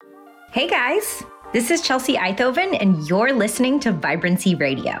Hey guys, this is Chelsea Eithoven, and you're listening to Vibrancy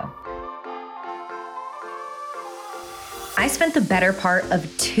Radio. I spent the better part of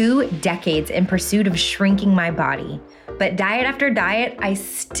 2 decades in pursuit of shrinking my body. But diet after diet, I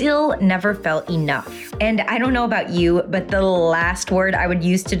still never felt enough. And I don't know about you, but the last word I would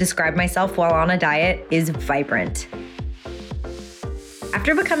use to describe myself while on a diet is vibrant.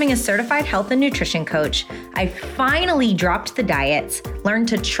 After becoming a certified health and nutrition coach, I finally dropped the diets, learned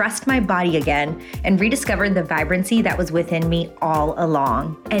to trust my body again, and rediscovered the vibrancy that was within me all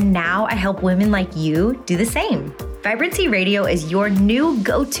along. And now I help women like you do the same. Vibrancy Radio is your new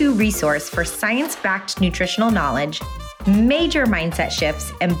go-to resource for science-backed nutritional knowledge, major mindset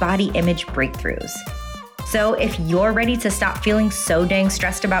shifts, and body image breakthroughs. So if you're ready to stop feeling so dang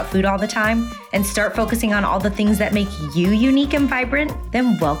stressed about food all the time and start focusing on all the things that make you unique and vibrant,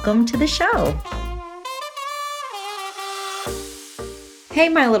 then welcome to the show. Hey,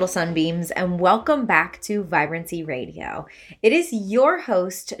 my little sunbeams, and welcome back to Vibrancy Radio. It is your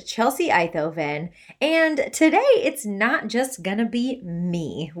host, Chelsea Eithoven, and today it's not just gonna be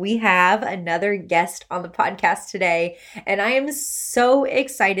me. We have another guest on the podcast today, and I am so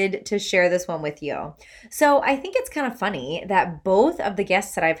excited to share this one with you. So I think it's kind of funny that both of the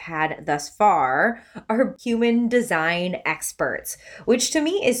guests that I've had thus far are human design experts, which to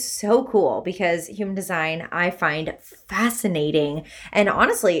me is so cool because human design I find fascinating. And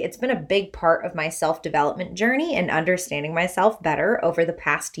honestly, it's been a big part of my self-development journey and understanding myself better over the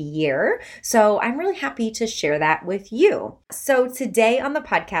past year. So I'm really happy to share that with you. So today on the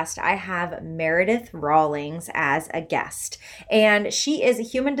podcast, I have Meredith Rawlings as a guest, and she is a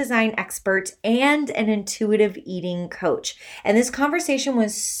human design expert and an intuitive eating coach. And this conversation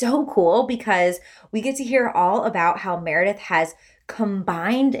was so cool because we get to hear all about how Meredith has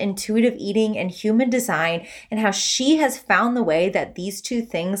combined intuitive eating and human design and how she has found the way that these two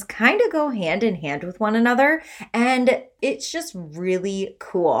things kind of go hand in hand with one another. And it's just really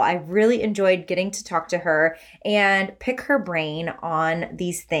cool. I really enjoyed getting to talk to her and pick her brain on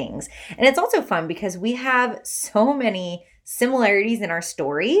these things. And it's also fun because we have so many similarities in our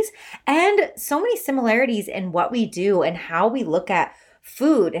stories and so many similarities in what we do and how we look at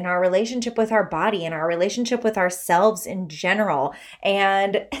food and our relationship with our body and our relationship with ourselves in general.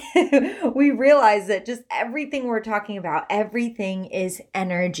 And we realize that just everything we're talking about, everything is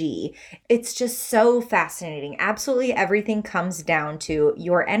energy. It's just so fascinating. Absolutely everything comes down to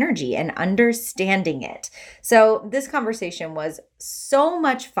your energy and understanding it. So this conversation was so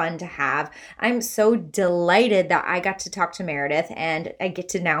much fun to have. I'm so delighted that I got to talk to Meredith and I get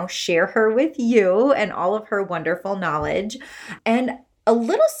to now share her with you and all of her wonderful knowledge. And a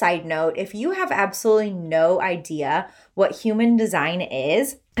little side note, if you have absolutely no idea what human design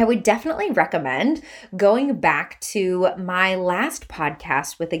is, I would definitely recommend going back to my last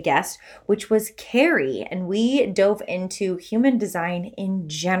podcast with a guest, which was Carrie, and we dove into human design in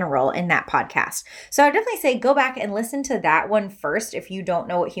general in that podcast. So I would definitely say go back and listen to that one first if you don't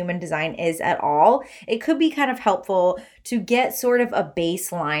know what human design is at all. It could be kind of helpful to get sort of a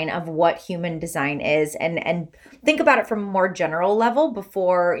baseline of what human design is and think about it from a more general level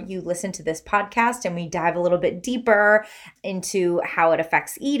before you listen to this podcast and we dive a little bit deeper into how it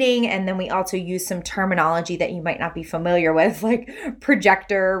affects eating. And then we also use some terminology that you might not be familiar with, like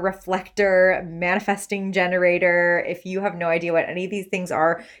projector, reflector, manifesting generator. If you have no idea what any of these things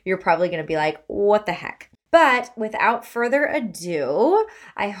are, you're probably going to be like, what the heck? But without further ado,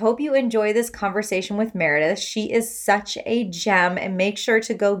 I hope you enjoy this conversation with Meredith. She is such a gem, and make sure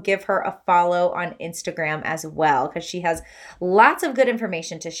to go give her a follow on Instagram as well, because she has lots of good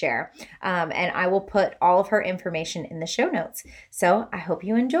information to share. And I will put all of her information in the show notes. So I hope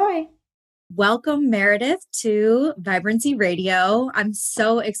you enjoy. Welcome, Meredith, to Vibrancy Radio. I'm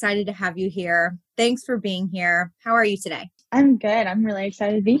so excited to have you here. Thanks for being here. How are you today? I'm good. I'm really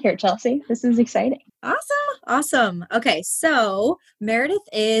excited to be here, Chelsea. This is exciting. Awesome. Okay, so Meredith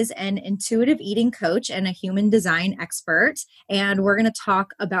is an intuitive eating coach and a human design expert, and we're going to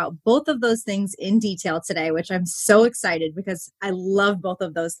talk about both of those things in detail today, which I'm so excited because I love both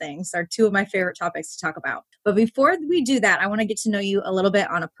of those things. They're two of my favorite topics to talk about. But before we do that, I want to get to know you a little bit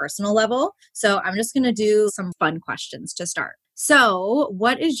on a personal level. So I'm just going to do some fun questions to start. So,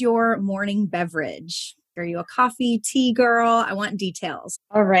 what is your morning beverage? Are you a coffee, tea girl? I want details.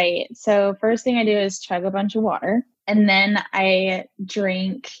 All right. So first thing I do is chug a bunch of water. And then I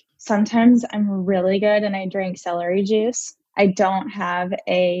drink, sometimes I'm really good and I drink celery juice. I don't have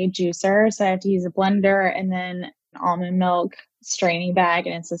a juicer, so I have to use a blender and then almond milk straining bag,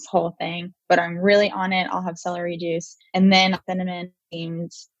 and it's this whole thing. But I'm really on it. I'll have celery juice and then cinnamon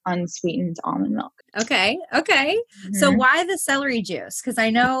steamed unsweetened almond milk. Okay. So why the celery juice? Because I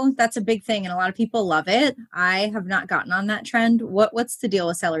know that's a big thing and a lot of people love it. I have not gotten on that trend. What's the deal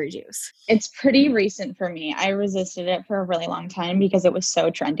with celery juice? It's pretty recent for me. I resisted it for a really long time because it was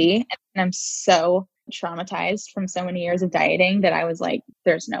so trendy, and I'm so traumatized from so many years of dieting that I was like,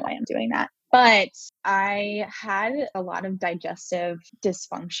 there's no way I'm doing that. But I had a lot of digestive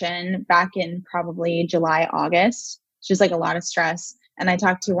dysfunction back in probably July, August, just like a lot of stress. And I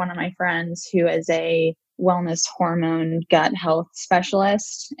talked to one of my friends who is a wellness hormone gut health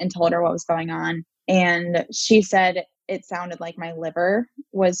specialist and told her what was going on. And she said it sounded like my liver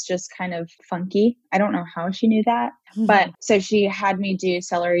was just kind of funky. I don't know how she knew that. But so she had me do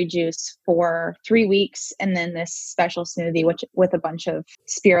celery juice for 3 weeks and then this special smoothie, which with a bunch of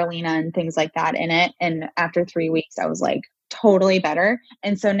spirulina and things like that in it. And after 3 weeks, I was like totally better.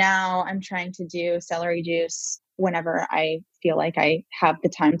 And so now I'm trying to do celery juice whenever I feel like I have the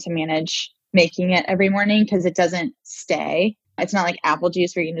time to manage making it every morning because it doesn't stay. It's not like apple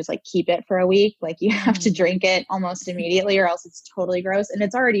juice where you can just like keep it for a week. Like you have to drink it almost immediately or else it's totally gross. And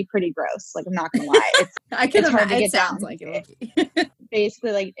it's already pretty gross. Like I'm not gonna lie. It's hard to get down. Like it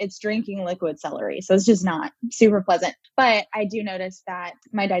Basically like it's drinking liquid celery. So it's just not super pleasant. But I do notice that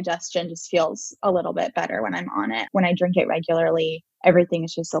my digestion just feels a little bit better when I'm on it. When I drink it regularly, everything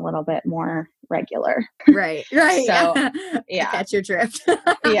is just a little bit more regular. Right. So yeah. Catch your drift.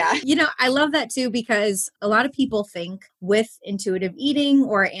 Yeah. I love that too, because a lot of people think with intuitive eating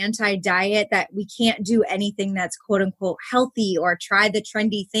or anti-diet that we can't do anything that's quote unquote healthy or try the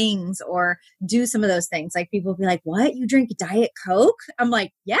trendy things or do some of those things. Like people be like, what? You drink Diet Coke? I'm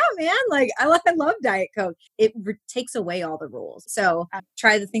like, yeah, man. Like I love Diet Coke. It takes away all the rules. So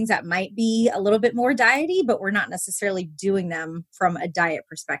try the things that might be a little bit more diety, but we're not necessarily doing them from a diet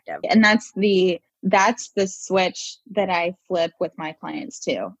perspective. And that's the switch that I flip with my clients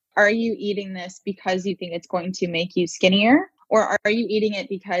too. Are you eating this because you think it's going to make you skinnier? Or are you eating it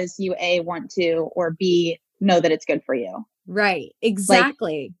because you A, want to, or B, know that it's good for you? Right.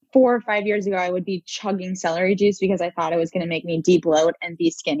 Exactly. Like 4 or 5 years ago, I would be chugging celery juice because I thought it was going to make me de-bloat and be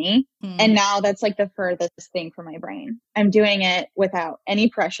skinny. And now that's like the furthest thing from my brain. I'm doing it without any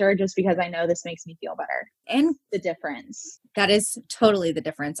pressure just because I know this makes me feel better. And the difference. That is totally the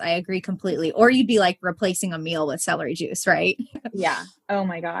difference. I agree completely. Or you'd be like replacing a meal with celery juice, right? Yeah. Oh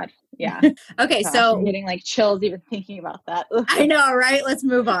my God. Yeah. Okay. Gosh, So I'm getting like chills even thinking about that. I know, right? Let's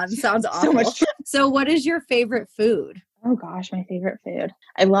move on. Sounds awful. So what is your favorite food? Oh gosh, my favorite food.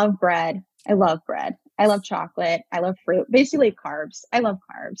 I love bread. I love chocolate. I love fruit. Basically carbs. I love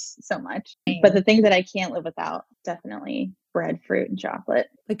carbs so much. But the thing that I can't live without, definitely bread, fruit, and chocolate.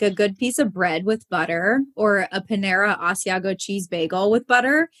 Like a good piece of bread with butter or a Panera Asiago cheese bagel with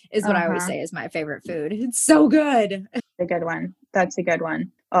butter is what I always say is my favorite food. It's so good. A good one. That's a good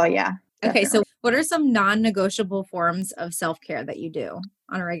one. Oh yeah. Definitely. Okay. So what are some non-negotiable forms of self-care that you do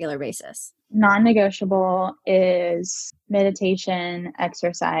on a regular basis? Non-negotiable is meditation,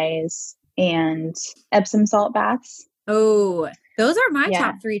 exercise, and Epsom salt baths. Oh, those are my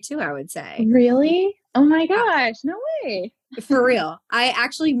top 3 too, I would say. Really? Oh my gosh. No way. For real. I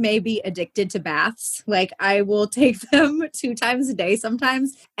actually may be addicted to baths. Like I will take them 2 times a day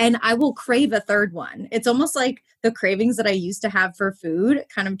sometimes, and I will crave a third one. It's almost like the cravings that I used to have for food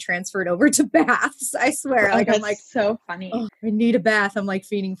kind of transferred over to baths. I swear. Oh, like that's I'm like, so funny. Oh, I need a bath. I'm like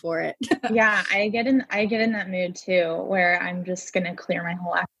feeding for it. Yeah, I get in that mood too, where I'm just gonna clear my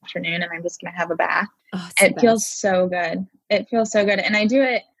whole afternoon and I'm just gonna have a bath. Oh, it feels so good. It feels so good. And I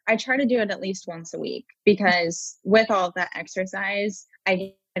try to do it at least once a week because with all of that exercise,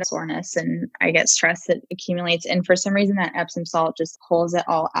 I get soreness and I get stress that accumulates. And for some reason, that Epsom salt just pulls it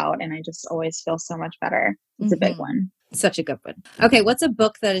all out. And I just always feel so much better. It's a big one. Such a good one. Okay. What's a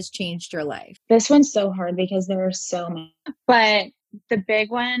book that has changed your life? This one's so hard because there are so many. But the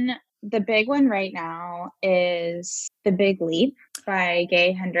big one right now is The Big Leap by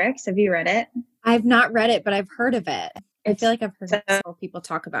Gay Hendricks. Have you read it? I've not read it, but I've heard of it. I feel like I've heard several people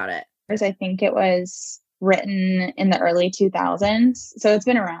talk about it. I think it was written in the early 2000s. So it's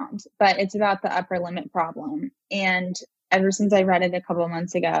been around, but it's about the upper limit problem. And ever since I read it a couple of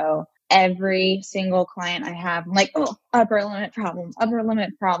months ago, every single client I have, I'm like, oh, upper limit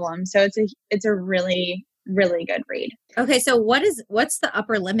problem. So it's a really, really good read. Okay. So what's the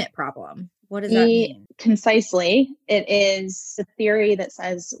upper limit problem? What does that mean? Concisely, it is the theory that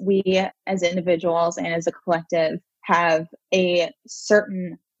says we as individuals and as a collective have a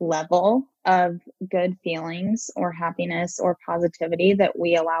certain level of good feelings or happiness or positivity that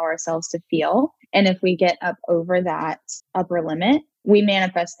we allow ourselves to feel. And if we get up over that upper limit, we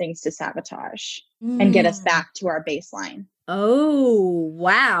manifest things to sabotage and get us back to our baseline. Oh,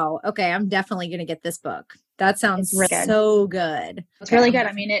 wow. Okay. I'm definitely going to get this book. That sounds really good. so good. It's really good.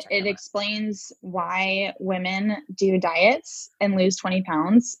 I mean, it explains why women do diets and lose 20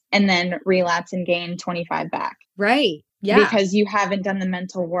 pounds and then relapse and gain 25 back. Right. Yeah. Because you haven't done the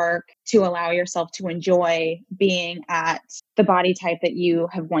mental work to allow yourself to enjoy being at the body type that you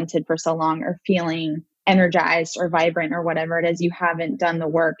have wanted for so long, or feeling energized or vibrant or whatever it is. You haven't done the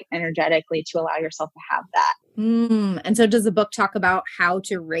work energetically to allow yourself to have that. And so does the book talk about how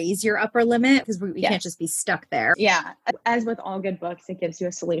to raise your upper limit? Because we can't just be stuck there. Yeah. As with all good books, it gives you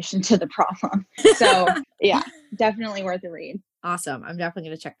a solution to the problem. So yeah, definitely worth a read. Awesome. I'm definitely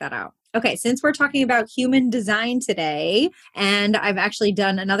going to check that out. Okay. Since we're talking about human design today, and I've actually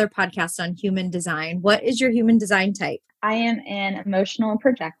done another podcast on human design, what is your human design type? I am an emotional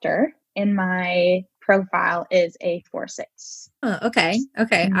projector, and my profile is a 4/6. Oh, okay.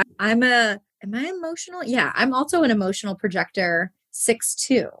 Okay. Am I emotional? Yeah. I'm also an emotional projector,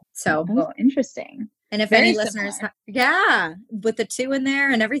 6/2. So interesting. And if any listeners, with the 2 in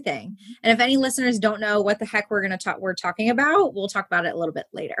there and everything. And if any listeners don't know what the heck we're talking about, we'll talk about it a little bit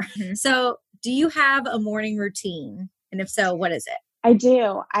later. So do you have a morning routine? And if so, what is it? I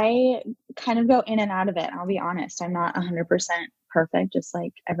do. I kind of go in and out of it. I'll be honest. I'm not 100% perfect, just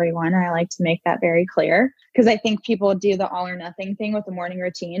like everyone. I like to make that very clear, because I think people do the all or nothing thing with the morning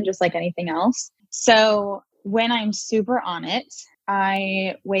routine, just like anything else. So when I'm super on it,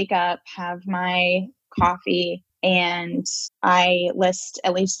 I wake up, have my coffee, and I list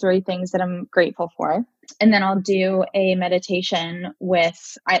at least 3 things that I'm grateful for. And then I'll do a meditation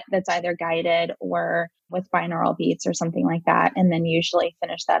that's either guided or with binaural beats or something like that. And then usually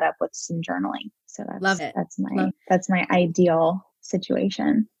finish that up with some journaling. So that's my ideal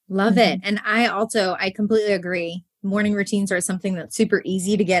situation. Love it. And I completely agree. Morning routines are something that's super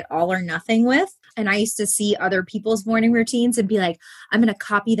easy to get all or nothing with. And I used to see other people's morning routines and be like, I'm going to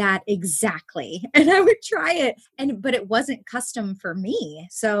copy that exactly. And I would try it. But it wasn't custom for me.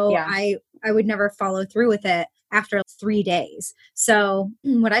 So I would never follow through with it after 3 days. So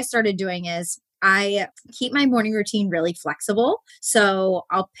what I started doing is I keep my morning routine really flexible. So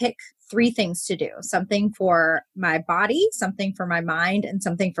I'll pick 3 things to do: something for my body, something for my mind, and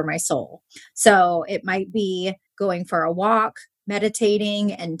something for my soul. So it might be going for a walk,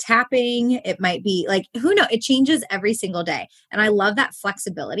 meditating and tapping. It might be like, who knows? It changes every single day. And I love that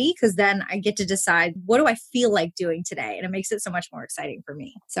flexibility, because then I get to decide, what do I feel like doing today? And it makes it so much more exciting for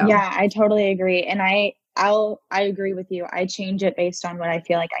me. So yeah, I totally agree. And I agree with you. I change it based on what I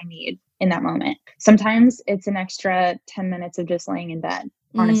feel like I need in that moment. Sometimes it's an extra 10 minutes of just laying in bed,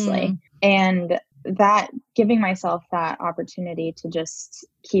 honestly. And that, giving myself that opportunity to just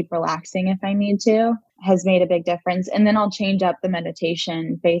keep relaxing if I need to, has made a big difference. And then I'll change up the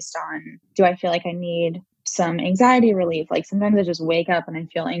meditation based on, do I feel like I need some anxiety relief? Like sometimes I just wake up and I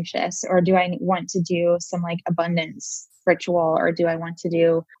feel anxious, or do I want to do some like abundance ritual, or do I want to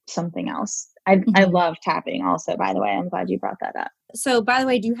do something else? I love tapping also, by the way. I'm glad you brought that up. So, by the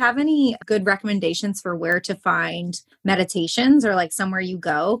way, do you have any good recommendations for where to find meditations, or like somewhere you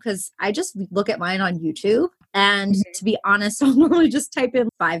go? Because I just look at mine on YouTube. And to be honest, I'll normally just type in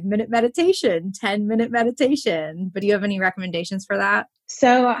 5-minute meditation, 10-minute meditation. But do you have any recommendations for that?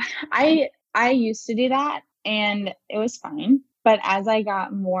 So I used to do that and it was fine. But as I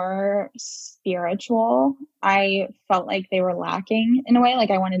got more spiritual, I felt like they were lacking in a way.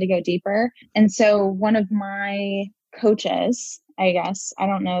 Like I wanted to go deeper. And so one of my coaches, I guess, I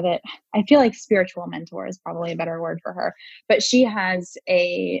don't know that, I feel like spiritual mentor is probably a better word for her, but she has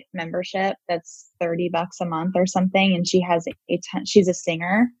a membership that's $30 a month or something. And she's a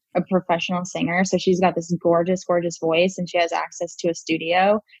singer, a professional singer. So she's got this gorgeous, gorgeous voice, and she has access to a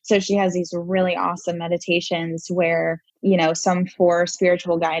studio. So she has these really awesome meditations where, some for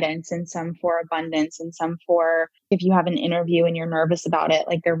spiritual guidance and some for abundance and some for if you have an interview and you're nervous about it,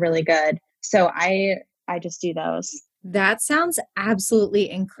 like they're really good. So I just do those. That sounds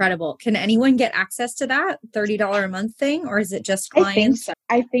absolutely incredible. Can anyone get access to that $30 a month thing, or is it just clients?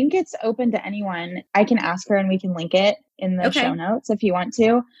 I think it's open to anyone. I can ask her and we can link it in the show notes if you want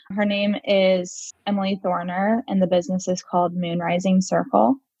to. Her name is Emily Thorner and the business is called Moon Rising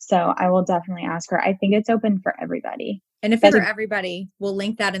Circle. So I will definitely ask her. I think it's open for everybody. And if it's for everybody, we'll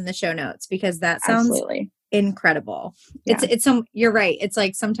link that in the show notes, because that sounds incredible. Yeah. You're right. It's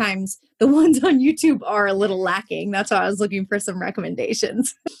like sometimes the ones on YouTube are a little lacking. That's why I was looking for some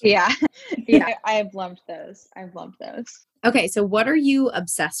recommendations. Yeah. Yeah. I've loved those. I've loved those. Okay. So what are you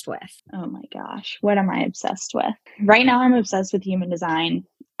obsessed with? Oh my gosh. What am I obsessed with? Right now, I'm obsessed with human design.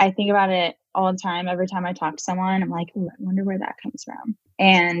 I think about it all the time. Every time I talk to someone, I'm like, "Ooh, I wonder where that comes from."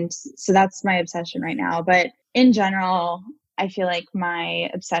 And so that's my obsession right now. But in general, I feel like my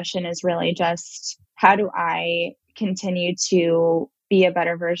obsession is really just how do I continue to be a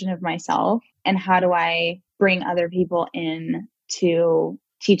better version of myself? And how do I bring other people in to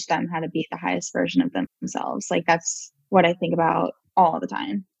teach them how to be the highest version of themselves? Like that's what I think about all the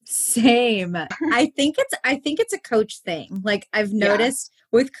time. Same. I think it's a coach thing. Like I've Yeah. noticed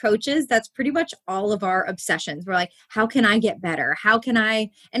with coaches, that's pretty much all of our obsessions. We're like, how can I get better? How can I,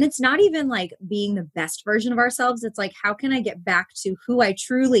 and it's not even like being the best version of ourselves. It's like, how can I get back to who I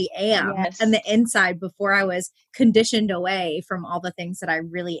truly am Yes. and the inside before I was conditioned away from all the things that I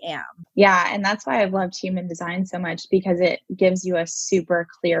really am. Yeah. And that's why I've loved human design so much, because it gives you a super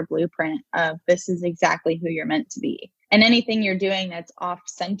clear blueprint of this is exactly who you're meant to be. And anything you're doing that's off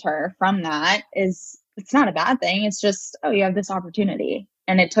center from that it's not a bad thing. It's just, oh, you have this opportunity.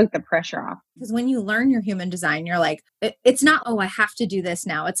 And it took the pressure off. Because when you learn your human design, you're like, it's not, oh, I have to do this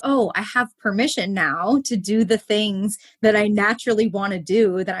now. It's, oh, I have permission now to do the things that I naturally want to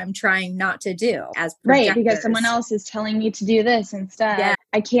do that I'm trying not to do as projectors. Right, because someone else is telling me to do this instead. Yeah.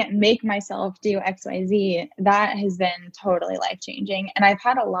 I can't make myself do XYZ. That has been totally life-changing. And I've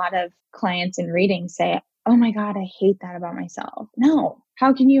had a lot of clients in readings say, oh my God, I hate that about myself. No,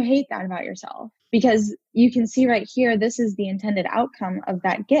 how can you hate that about yourself? Because you can see right here, this is the intended outcome of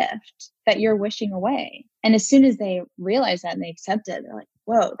that gift that you're wishing away. And as soon as they realize that and they accept it, they're like,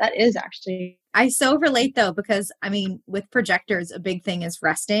 whoa, that is actually. I so relate though, because I mean, with projectors, a big thing is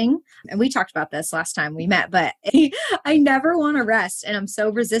resting. And we talked about this last time we met, but I never want to rest and I'm so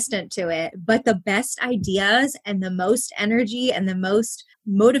resistant to it. But the best ideas and the most energy and the most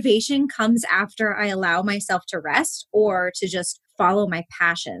motivation comes after I allow myself to rest or to just follow my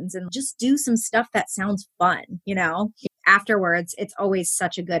passions and just do some stuff that sounds fun, you know? Afterwards, it's always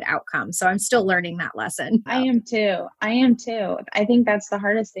such a good outcome. So I'm still learning that lesson. I am too. I think that's the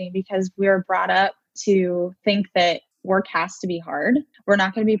hardest thing because we're brought up to think that work has to be hard. We're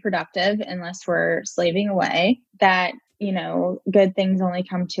not going to be productive unless we're slaving away. That, good things only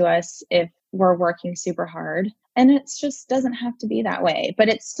come to us if we're working super hard. And it just doesn't have to be that way, but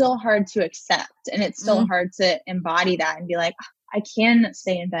it's still hard to accept. And it's still hard to embody that and be like, I can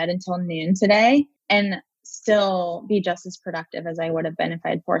stay in bed until noon today and still be just as productive as I would have been if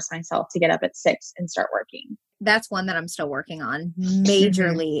I had forced myself to get up at 6 and start working. That's one that I'm still working on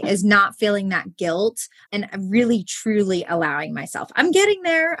majorly is not feeling that guilt and really truly allowing myself. I'm getting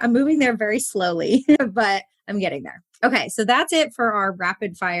there. I'm moving there very slowly, but I'm getting there. Okay. So that's it for our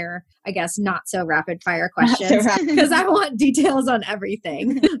rapid fire, I guess, not so rapid fire questions because I want details on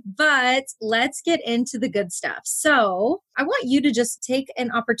everything, but let's get into the good stuff. So I want you to just take an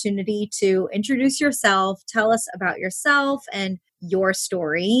opportunity to introduce yourself, tell us about yourself and your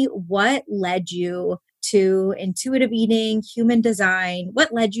story. What led you to intuitive eating, human design?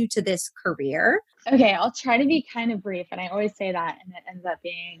 What led you to this career? Okay, I'll try to be kind of brief. And I always say that, and it ends up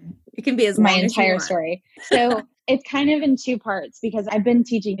being it can be as my long as entire story. So it's kind of in two parts because I've been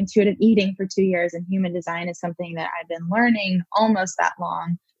teaching intuitive eating for 2 years, and human design is something that I've been learning almost that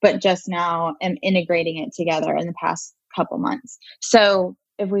long, but just now am integrating it together in the past couple months. So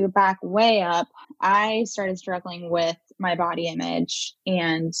if we back way up, I started struggling with my body image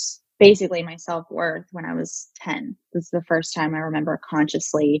and basically my self-worth when I was 10. This is the first time I remember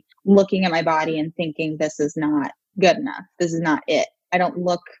consciously looking at my body and thinking, this is not good enough. This is not it. I don't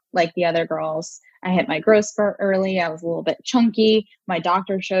look like the other girls. I hit my growth spurt early. I was a little bit chunky. My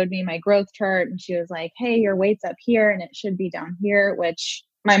doctor showed me my growth chart and she was like, hey, your weight's up here and it should be down here, which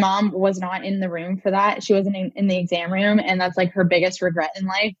my mom was not in the room for that. She wasn't in the exam room. And that's like her biggest regret in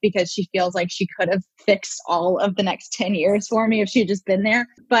life because she feels like she could have fixed all of the next 10 years for me if she had just been there.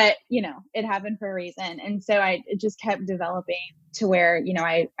 But, it happened for a reason. And so it just kept developing to where,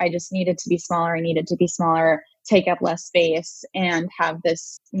 I just needed to be smaller. I needed to be smaller, take up less space and have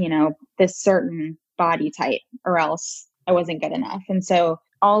this, this certain body type or else I wasn't good enough. And so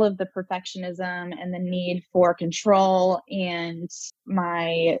all of the perfectionism and the need for control and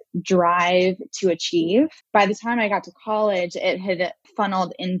my drive to achieve. By the time I got to college, it had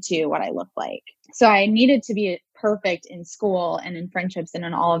funneled into what I looked like. So I needed to be perfect in school and in friendships and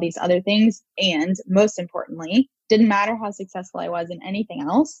in all of these other things. And most importantly, didn't matter how successful I was in anything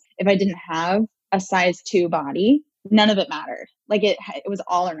else. If I didn't have a size 2 body, none of it mattered. Like it was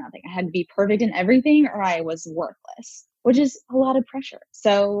all or nothing. I had to be perfect in everything or I was worthless, which is a lot of pressure.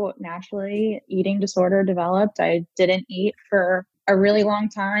 So naturally, eating disorder developed. I didn't eat for a really long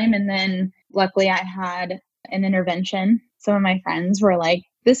time. And then luckily, I had an intervention. Some of my friends were like,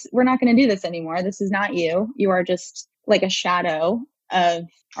 we're not going to do this anymore. This is not you. You are just like a shadow of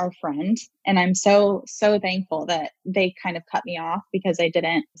our friend. And I'm so, so thankful that they kind of cut me off because I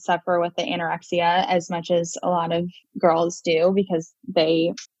didn't suffer with the anorexia as much as a lot of girls do, because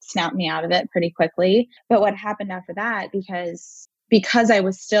they snapped me out of it pretty quickly. But what happened after that, because I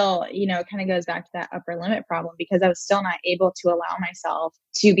was still, it kind of goes back to that upper limit problem, because I was still not able to allow myself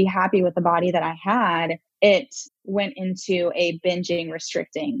to be happy with the body that I had, it went into a binging,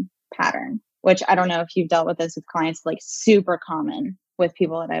 restricting pattern, which I don't know if you've dealt with this with clients, like super common with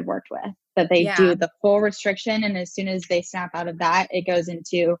people that I've worked with, that they do the full restriction. And as soon as they snap out of that, it goes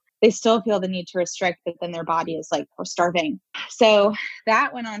into, they still feel the need to restrict, but then their body is like, we're starving. So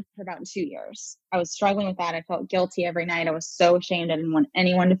that went on for about 2 years. I was struggling with that. I felt guilty every night. I was so ashamed. I didn't want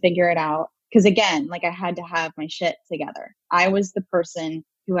anyone to figure it out. Because again, like I had to have my shit together. I was the person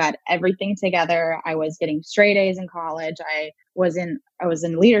who had everything together. I was getting straight A's in college. I was in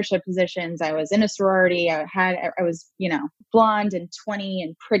leadership positions. I was in a sorority. I was, blonde and 20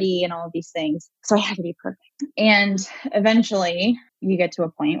 and pretty and all of these things. So I had to be perfect. And eventually you get to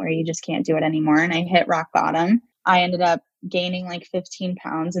a point where you just can't do it anymore. And I hit rock bottom. I ended up gaining like 15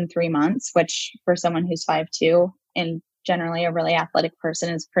 pounds in 3 months, which for someone who's 5'2" and generally a really athletic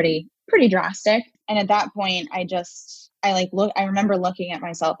person is pretty drastic. And at that point, I remember looking at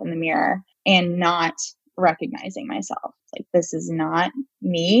myself in the mirror and not recognizing myself. Like, this is not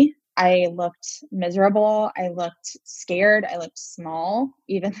me. I looked miserable. I looked scared. I looked small,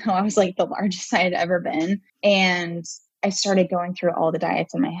 even though I was like the largest I had ever been. And I started going through all the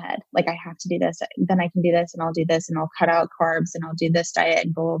diets in my head. Like, I have to do this, then I can do this, and I'll do this, and I'll cut out carbs, and I'll do this diet,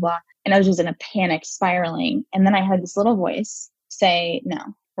 and blah, blah, blah. And I was just in a panic spiraling. And then I heard this little voice say, no,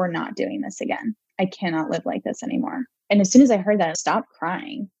 we're not doing this again. I cannot live like this anymore. And as soon as I heard that, I stopped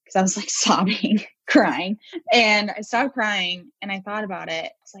crying because I was like sobbing, crying. And I stopped crying and I thought about it.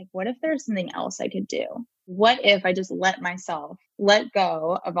 I was like, what if there's something else I could do? What if I just let myself let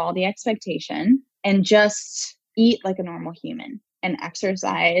go of all the expectation and just eat like a normal human and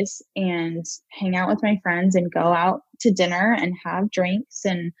exercise and hang out with my friends and go out to dinner and have drinks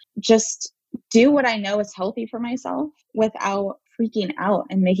and just do what I know is healthy for myself without freaking out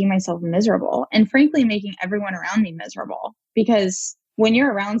and making myself miserable, and frankly, making everyone around me miserable. Because when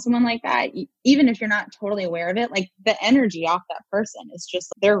you're around someone like that, even if you're not totally aware of it, like the energy off that person is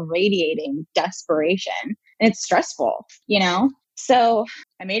just, they're radiating desperation and it's stressful, So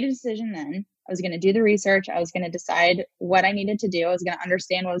I made a decision then. I was going to do the research. I was going to decide what I needed to do. I was going to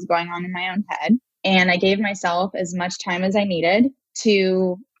understand what was going on in my own head. And I gave myself as much time as I needed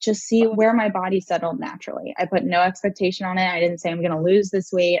to just see where my body settled naturally. I put no expectation on it. I didn't say I'm going to lose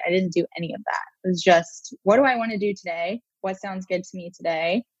this weight. I didn't do any of that. It was just, what do I want to do today? What sounds good to me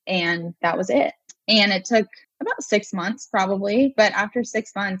today? And that was it. And it took about 6 months probably. But after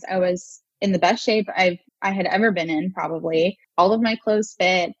 6 months, I was in the best shape I had ever been in, probably. All of my clothes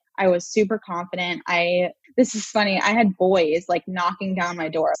fit. I was super confident. This is funny. I had boys like knocking down my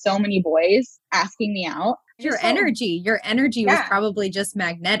door. So many boys asking me out. Your energy was probably just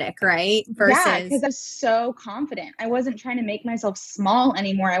magnetic, right? Yeah, because I was so confident. I wasn't trying to make myself small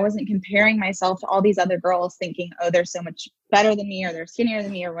anymore. I wasn't comparing myself to all these other girls thinking, oh, they're so much better than me or they're skinnier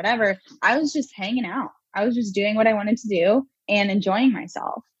than me or whatever. I was just hanging out. I was just doing what I wanted to do and enjoying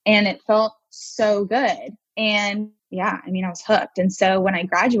myself. And it felt so good. And yeah, I was hooked. And so when I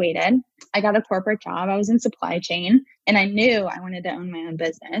graduated, I got a corporate job. I was in supply chain and I knew I wanted to own my own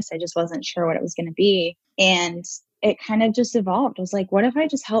business. I just wasn't sure what it was going to be. And it kind of just evolved. I was like, what if I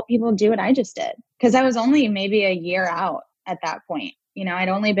just help people do what I just did? Because I was only maybe a year out at that point. I'd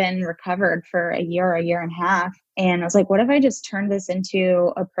only been recovered for a year and a half. And I was like, what if I just turned this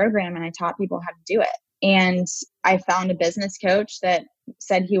into a program and I taught people how to do it? And I found a business coach that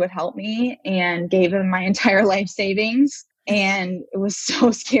said he would help me and gave him my entire life savings. And it was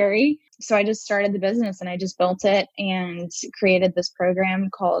so scary. So I just started the business and I just built it and created this program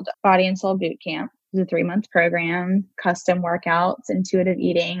called Body and Soul Boot Camp. It was a 3-month program, custom workouts, intuitive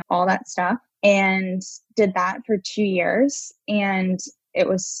eating, all that stuff. And did that for 2 years. And it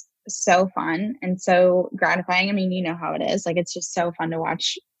was so fun and so gratifying. You know how it is. Like, it's just so fun to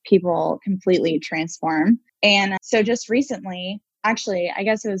watch people completely transform. And so just recently, Actually, I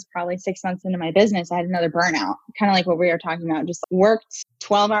guess it was probably 6 months into my business. I had another burnout, kind of like what we were talking about, just worked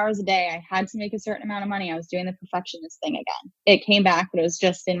 12 hours a day. I had to make a certain amount of money. I was doing the perfectionist thing again. It came back, but it was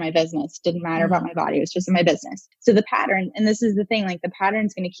just in my business. Didn't matter about my body. It was just in my business. So the pattern, and this is the thing, like the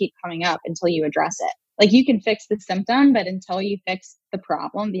pattern's going to keep coming up until you address it. Like you can fix the symptom, but until you fix the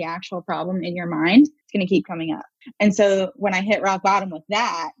problem, the actual problem in your mind, it's going to keep coming up. And so when I hit rock bottom with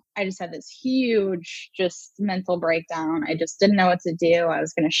that, I just had this huge just mental breakdown. I just didn't know what to do. I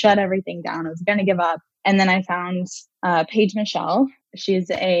was going to shut everything down. I was going to give up. And then I found Paige Michelle.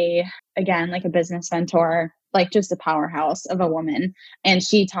 She's again, like a business mentor, like just a powerhouse of a woman. And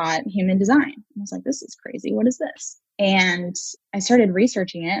she taught human design. I was like, this is crazy. What is this? And I started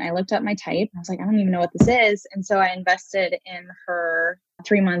researching it. I looked up my type. I was like, I don't even know what this is. And so I invested in her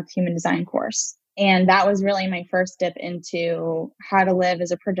 3-month human design course. And that was really my first dip into how to live as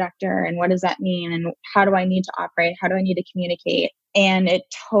a projector and what does that mean and how do I need to operate? How do I need to communicate? And it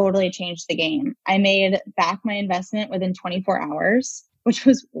totally changed the game. I made back my investment within 24 hours, which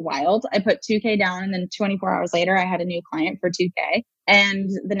was wild. I put 2K down and then 24 hours later, I had a new client for 2K. And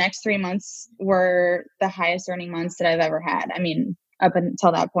the next 3 months were the highest earning months that I've ever had. I mean, up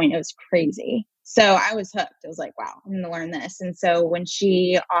until that point, it was crazy. So I was hooked. I was like, wow, I'm going to learn this. And so when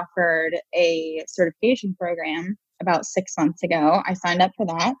she offered a certification program about 6 months ago, I signed up for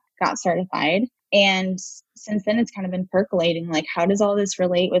that, got certified. And since then, it's kind of been percolating. Like, how does all this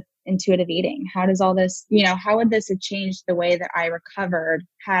relate with intuitive eating? How does all this, how would this have changed the way that I recovered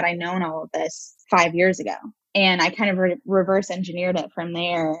had I known all of this 5 years ago? And I kind of reverse engineered it from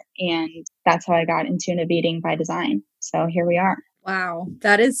there. And that's how I got intuitive eating by design. So here we are. Wow,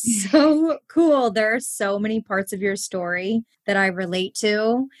 that is so cool. There are so many parts of your story that I relate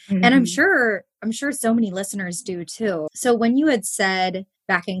to. Mm-hmm. And I'm sure so many listeners do too. So when you had said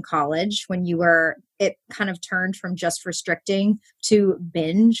back in college, when it kind of turned from just restricting to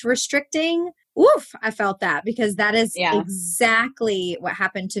binge restricting, oof, I felt that because that is exactly what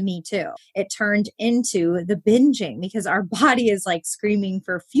happened to me too. It turned into the binging because our body is like screaming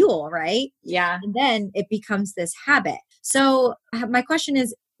for fuel, right? Yeah. And then it becomes this habit. So my question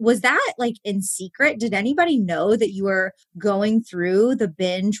is, was that like in secret? Did anybody know that you were going through the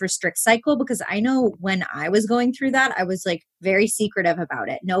binge restrict cycle? Because I know when I was going through that, I was like very secretive about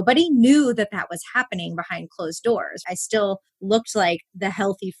it. Nobody knew that that was happening behind closed doors. I still looked like the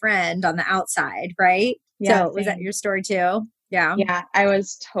healthy friend on the outside, right? Yeah, so was that your story too? Yeah. Yeah, I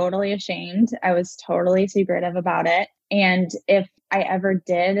was totally ashamed. I was totally secretive about it. And if I ever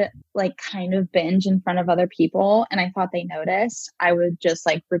did like kind of binge in front of other people and I thought they noticed, I would just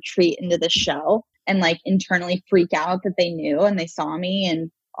like retreat into the shell and like internally freak out that they knew and they saw me and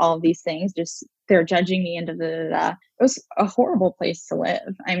all of these things. Just they're judging me and It was a horrible place to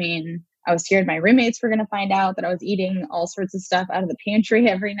live. I mean, I was scared my roommates were going to find out that I was eating all sorts of stuff out of the pantry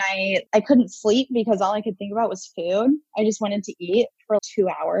every night. I couldn't sleep because all I could think about was food. I just wanted to eat for 2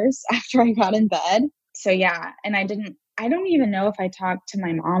 hours after I got in bed. So yeah, and I don't even know if I talked to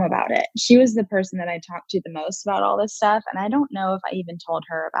my mom about it. She was the person that I talked to the most about all this stuff. And I don't know if I even told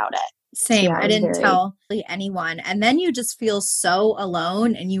her about it. Same. So yeah, I didn't tell anyone. And then you just feel so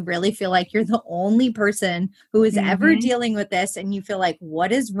alone and you really feel like you're the only person who is ever dealing with this. And you feel like,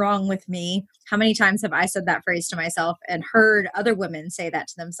 what is wrong with me? How many times have I said that phrase to myself and heard other women say that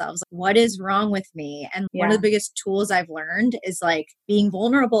to themselves? What is wrong with me? And one of the biggest tools I've learned is like being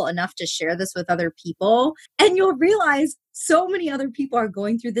vulnerable enough to share this with other people. And you'll realize so many other people are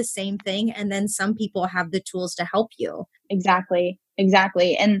going through the same thing. And then some people have the tools to help you. Exactly.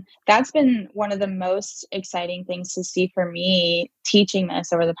 And that's been one of the most exciting things to see for me teaching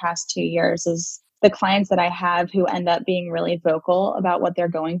this over the past 2 years is the clients that I have who end up being really vocal about what they're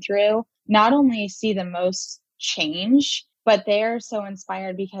going through, not only see the most change, but they're so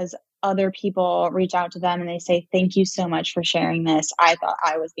inspired because other people reach out to them and they say, thank you so much for sharing this. I thought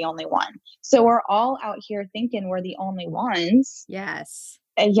I was the only one. So we're all out here thinking we're the only ones. Yes.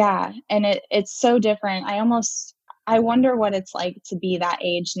 Yeah. And it's so different. I wonder what it's like to be that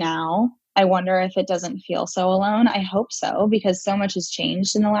age now. I wonder if it doesn't feel so alone. I hope so, because so much has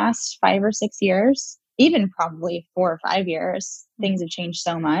changed in the last 5 or 6 years, even probably 4 or 5 years. Things have changed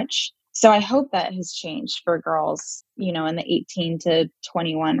so much. So I hope that has changed for girls, in the 18 to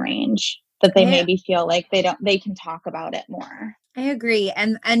 21 range, that they maybe feel like they can talk about it more. I agree.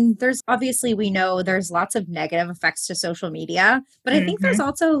 And there's obviously, we know there's lots of negative effects to social media, but I think there's Hmm.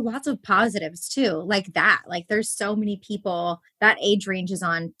 also lots of positives too. Like that. Like there's so many people that age range is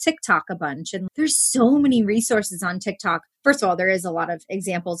on TikTok a bunch, and there's so many resources on TikTok. First of all, there is a lot of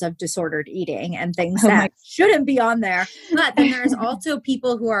examples of disordered eating and things Oh my. that shouldn't be on there. But then there's also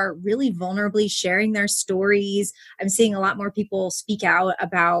people who are really vulnerably sharing their stories. I'm seeing a lot more people speak out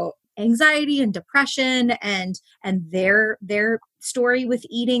about anxiety and depression and their story with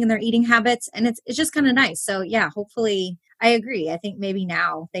eating and their eating habits, and it's just kind of nice. So yeah, hopefully, I agree. I think maybe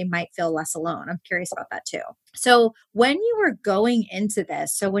now they might feel less alone. I'm curious about that too. So when you were going into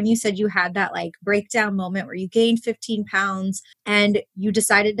this, so when you said you had that like breakdown moment where you gained 15 pounds and you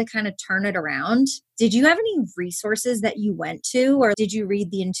decided to kind of turn it around, did you have any resources that you went to, or did you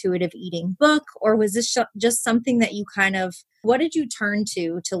read the intuitive eating book, or was this just something that you kind of, what did you turn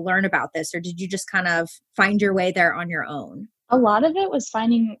to learn about this? Or did you just kind of find your way there on your own? A lot of it was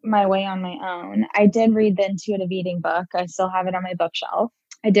finding my way on my own. I did read the intuitive eating book. I still have it on my bookshelf.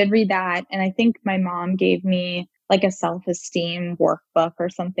 I did read that. And I think my mom gave me like a self esteem workbook or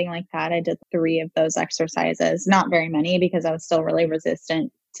something like that. I did 3 of those exercises, not very many because I was still really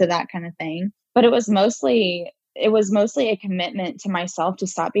resistant to that kind of thing. But it was mostly a commitment to myself to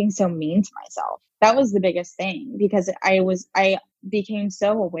stop being so mean to myself. That was the biggest thing because I became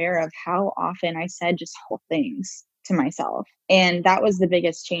so aware of how often I said just whole things to myself. And that was the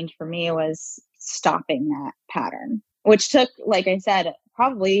biggest change for me, was stopping that pattern, which took, like I said,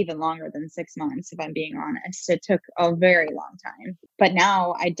 probably even longer than 6 months, if I'm being honest. It took a very long time. But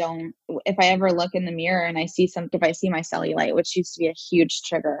now I don't, if I ever look in the mirror and if I see my cellulite, which used to be a huge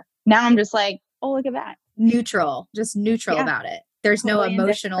trigger, now I'm just like, oh, look at that. Neutral, just neutral Yeah, about it. There's no totally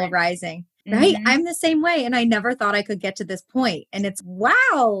emotional indifferent. rising. Right? Hmm. I'm the same way. And I never thought I could get to this point. And it's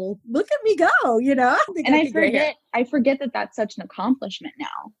wow, look at me go, I think And I I could get here. forget, I forget that that's such an accomplishment now.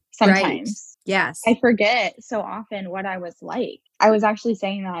 Right. Sometimes Yes. I forget so often what I was like. I was actually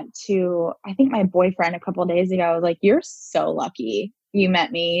saying that to, I think, my boyfriend a couple of days ago. I was like, "You're so lucky you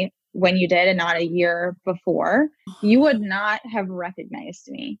met me when you did and not a year before. You would not have recognized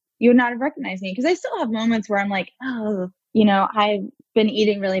me. You would not have recognized me because I still have moments where I'm like, oh, I've been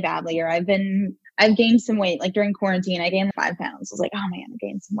eating really badly, or I've gained some weight. Like during quarantine, I gained 5 pounds. I was like, oh man, I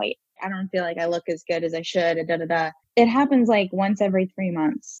gained some weight. I don't feel like I look as good as I should. Da, da, da. It happens like once every 3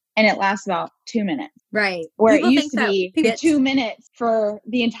 months and it lasts about 2 minutes, Right. where it People used think to that be people get 2 minutes for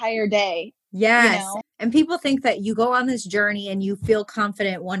the entire day, you yes. know? And people think that you go on this journey and you feel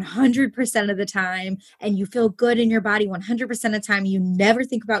confident 100% of the time and you feel good in your body 100% of the time. You never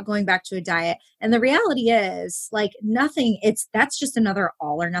think about going back to a diet. And the reality is, like, nothing, that's just another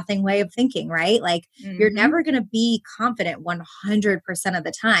all or nothing way of thinking, right? Like, you're Hmm. never going to be confident 100% of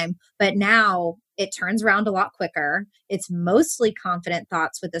the time. But now it turns around a lot quicker. It's mostly confident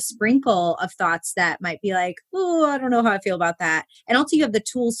thoughts with a sprinkle of thoughts that might be like, oh, I don't know how I feel about that. And also, you have the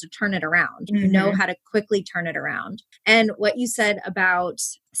tools to turn it around. You know Hmm. how to quickly turn it around. And what you said about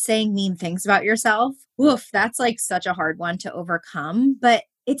saying mean things about yourself, woof, that's like such a hard one to overcome, but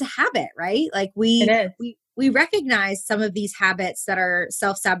it's a habit, right? Like It is. we recognize some of these habits that are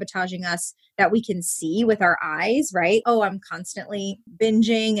self-sabotaging us that we can see with our eyes, right? Oh, I'm constantly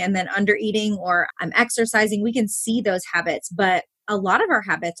binging and then under eating, or I'm exercising. We can see those habits, but a lot of our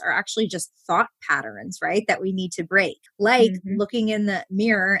habits are actually just thought patterns, right? That we need to break, like Hmm. looking in the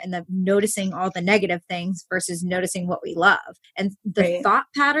mirror and the noticing all the negative things versus noticing what we love. And the Right. thought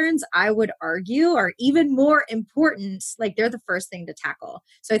patterns, I would argue, are even more important. Like they're the first thing to tackle.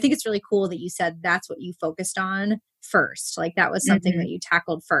 So I think it's really cool that you said that's what you focused on first. Like that was something Hmm. that you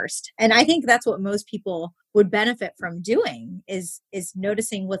tackled first. And I think that's what most people would benefit from doing is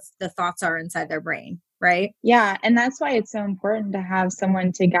noticing what the thoughts are inside their brain, right? Yeah. And that's why it's so important to have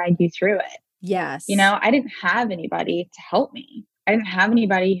someone to guide you through it. Yes. I didn't have anybody to help me. I didn't have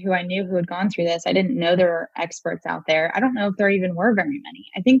anybody who I knew who had gone through this. I didn't know there were experts out there. I don't know if there even were very many.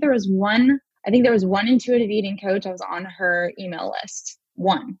 I think there was one intuitive eating coach. I was on her email list.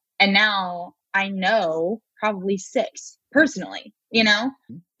 One. And now I know probably 6 personally,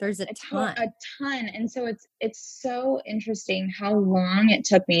 There's a a ton. ton. And so it's so interesting how long it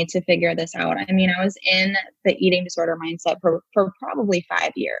took me to figure this out. I mean, I was in the eating disorder mindset for probably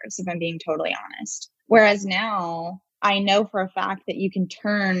 5 years, if I'm being totally honest. Whereas now I know for a fact that you can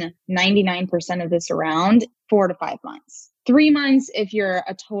turn 99% of this around 4 to 5 months. 3 months if you're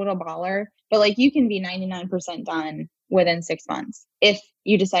a total baller, but like you can be 99% done within 6 months if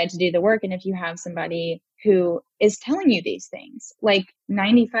you decide to do the work and if you have somebody who is telling you these things. Like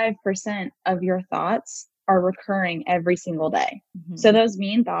 95% of your thoughts are recurring every single day. So Mhm. those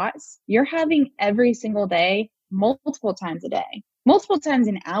mean thoughts you're having every single day, multiple times a day, multiple times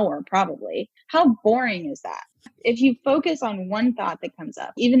an hour, probably. How boring is that? If you focus on one thought that comes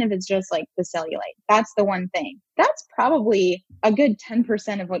up, even if it's just like the cellulite, that's the one thing. That's probably a good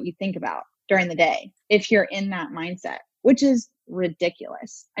 10% of what you think about during the day if you're in that mindset, which is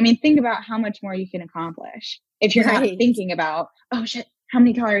ridiculous. I mean, think about how much more you can accomplish if you're not thinking about, oh shit, how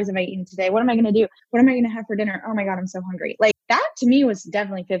many calories have I eaten today? What am I going to do? What am I going to have for dinner? Oh my God, I'm so hungry. Like that to me was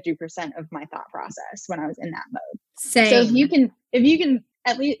definitely 50% of my thought process when I was in that mode. Same. So if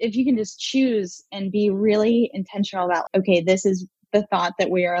you can just choose and be really intentional about, okay, this is the thought that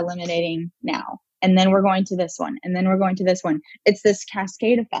we are eliminating now. And then we're going to this one. And then we're going to this one. It's this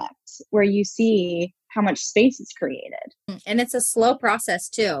cascade effect where you see how much space is created. And it's a slow process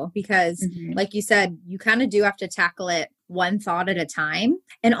too, because like you said, you kind of do have to tackle it one thought at a time.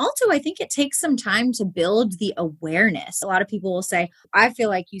 And also, I think it takes some time to build the awareness. A lot of people will say, I feel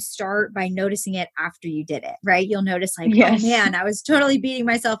like you start by noticing it after you did it, right? You'll notice like, oh man, I was totally beating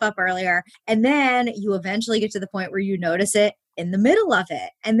myself up earlier. And then you eventually get to the point where you notice it in the middle of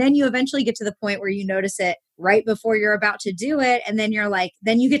it. And then you eventually get to the point where you notice it right before you're about to do it. And then you're like,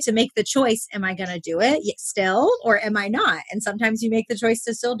 then you get to make the choice. Am I going to do it still, or am I not? And sometimes you make the choice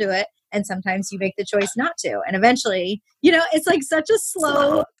to still do it. And sometimes you make the choice not to. And eventually, it's like such a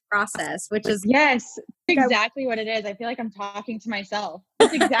slow process, which is exactly what it is. I feel like I'm talking to myself.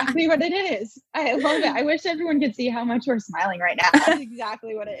 That's exactly what it is. I love it. I wish everyone could see how much we're smiling right now. That's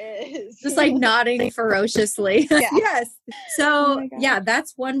exactly what it is. Just like nodding ferociously. Yes. So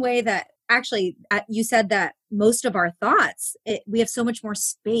that's one way that actually you said that most of our thoughts, we have so much more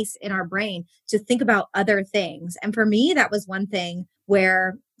space in our brain to think about other things. And for me, that was one thing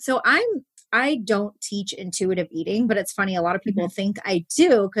where, I don't teach intuitive eating, but it's funny. A lot of people think I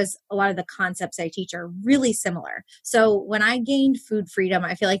do because a lot of the concepts I teach are really similar. So when I gained food freedom,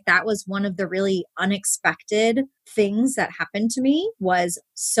 I feel like that was one of the really unexpected things that happened to me, was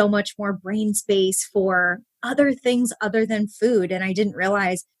so much more brain space for other things other than food. And I didn't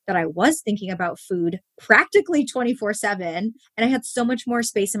realize that I was thinking about food practically 24/7. And I had so much more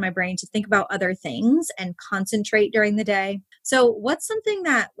space in my brain to think about other things and concentrate during the day. So what's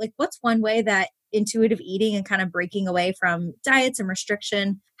one way that intuitive eating and kind of breaking away from diets and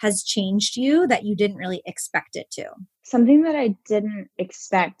restriction has changed you that you didn't really expect it to? Something that I didn't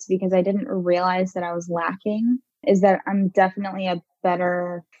expect because I didn't realize that I was lacking is that I'm definitely a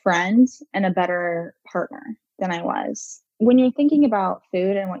better friend and a better partner than I was. When you're thinking about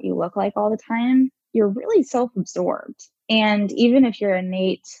food and what you look like all the time, you're really self-absorbed. And even if your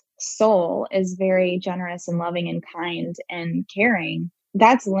innate soul is very generous and loving and kind and caring,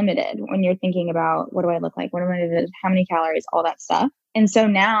 that's limited when you're thinking about, what do I look like? What am I going to do? How many calories? All that stuff. And so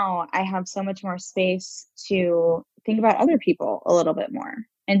now I have so much more space to think about other people a little bit more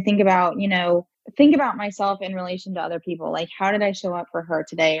and think about myself in relation to other people. Like, how did I show up for her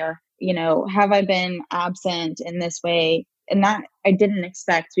today? Or, have I been absent in this way? And that I didn't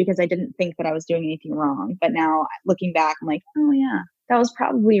expect because I didn't think that I was doing anything wrong. But now looking back, I'm like, oh yeah, that was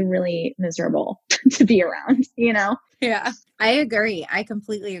probably really miserable to be around, Yeah, I agree. I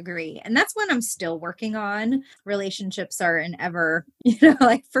completely agree. And that's what I'm still working on. Relationships are an ever,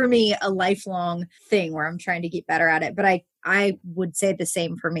 like for me, a lifelong thing where I'm trying to get better at it. But I would say the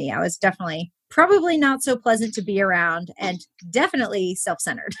same for me. I was definitely probably not so pleasant to be around and definitely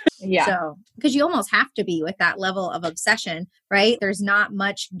self-centered. Yeah. So, because you almost have to be with that level of obsession, right? There's not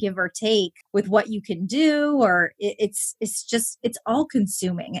much give or take with what you can do, or it's all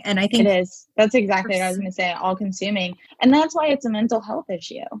consuming. And I think it is. That's exactly what I was going to say, all consuming. And that's why it's a mental health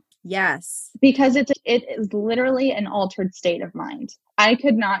issue. Yes. Because it is literally an altered state of mind. I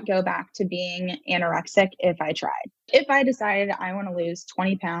could not go back to being anorexic if I tried. If I decided I want to lose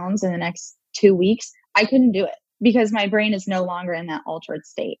 20 pounds in the next 2 weeks, I couldn't do it because my brain is no longer in that altered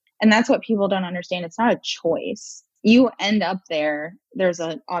state. And that's what people don't understand. It's not a choice. You end up there. There's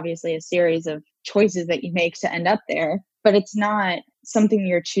obviously a series of choices that you make to end up there, but it's not something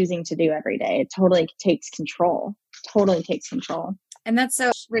you're choosing to do every day. It totally takes control. And that's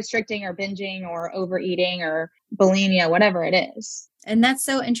so restricting or binging or overeating or bulimia, whatever it is. And that's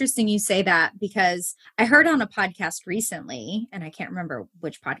so interesting you say that, because I heard on a podcast recently, and I can't remember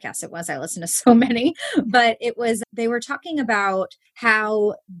which podcast it was. I listen to so many, but they were talking about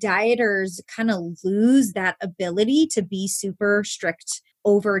how dieters kind of lose that ability to be super strict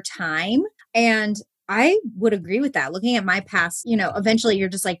over time. And I would agree with that. Looking at my past, eventually you're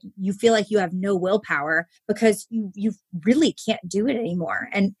just like, you feel like you have no willpower because you really can't do it anymore.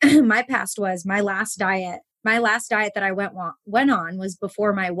 And my past was my last diet My last diet that I went on was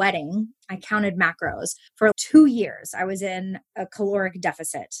before my wedding. I counted macros for 2 years. I was in a caloric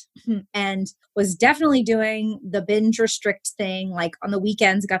deficit and was definitely doing the binge restrict thing. Like on the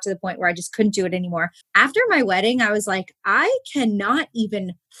weekends, got to the point where I just couldn't do it anymore. After my wedding, I was like, I cannot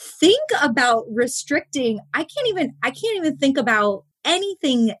even think about restricting. I can't even think about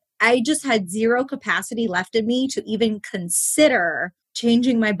anything. I just had zero capacity left in me to even consider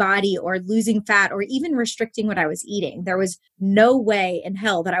changing my body or losing fat or even restricting what I was eating. There was no way in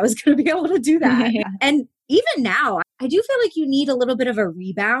hell that I was going to be able to do that. Yeah. And even now, I do feel like you need a little bit of a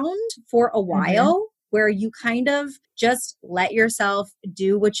rebound for a while where you kind of just let yourself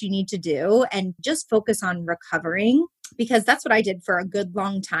do what you need to do and just focus on recovering, because that's what I did for a good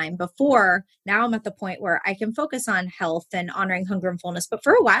long time before. Now I'm at the point where I can focus on health and honoring hunger and fullness. But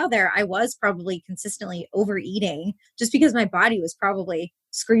for a while there, I was probably consistently overeating just because my body was probably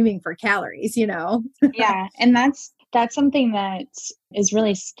screaming for calories, you know? Yeah. And that's something that is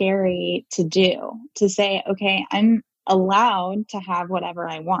really scary to do, to say, okay, I'm allowed to have whatever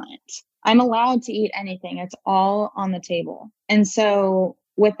I want. I'm allowed to eat anything. It's all on the table. And so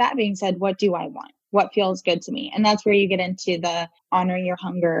with that being said, what do I want? What feels good to me? And that's where you get into the honoring your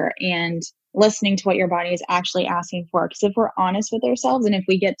hunger and listening to what your body is actually asking for. Because if we're honest with ourselves, and if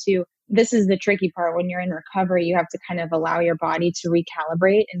we get to, this is the tricky part, when you're in recovery, you have to kind of allow your body to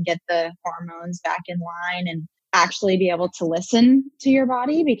recalibrate and get the hormones back in line and actually be able to listen to your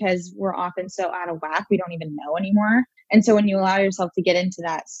body, because we're often so out of whack, we don't even know anymore. And so when you allow yourself to get into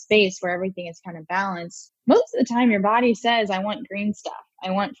that space where everything is kind of balanced, most of the time your body says, I want green stuff.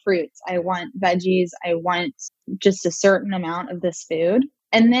 I want fruits. I want veggies. I want just a certain amount of this food.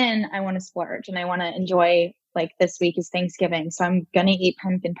 And then I want to splurge and I want to enjoy, like this week is Thanksgiving. So I'm going to eat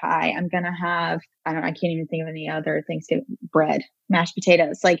pumpkin pie. I'm going to have, I don't know, I can't even think of any other Thanksgiving bread, mashed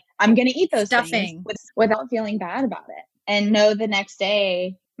potatoes. Like I'm going to eat those Stuffing things without feeling bad about it, and know the next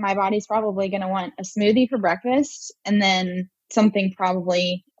day my body's probably going to want a smoothie for breakfast and then something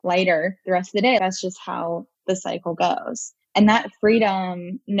probably lighter the rest of the day. That's just how the cycle goes. And that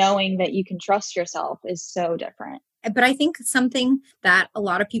freedom, knowing that you can trust yourself, is so different. But I think something that a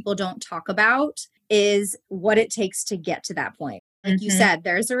lot of people don't talk about is what it takes to get to that point. Like you said,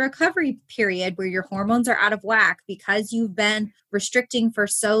 there's a recovery period where your hormones are out of whack because you've been restricting for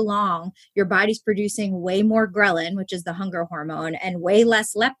so long. Your body's producing way more ghrelin, which is the hunger hormone, and way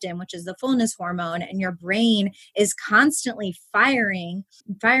less leptin, which is the fullness hormone. And your brain is constantly firing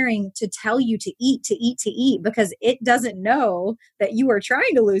to tell you to eat, to eat, to eat, because it doesn't know that you are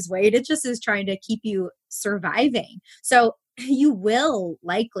trying to lose weight. It just is trying to keep you surviving. So you will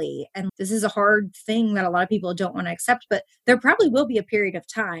likely, and this is a hard thing that a lot of people don't want to accept, but there probably will be a period of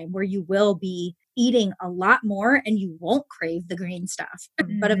time where you will be eating a lot more and you won't crave the green stuff.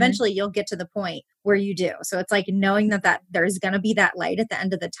 But eventually you'll get to the point where you do. So it's like knowing that there's going to be that light at the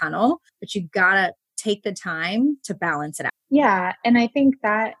end of the tunnel, but you got to take the time to balance it out. Yeah. And I think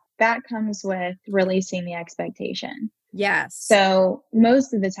that comes with releasing the expectation. Yes. So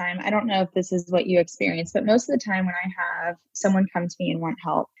most of the time, I don't know if this is what you experience, but most of the time when I have someone come to me and want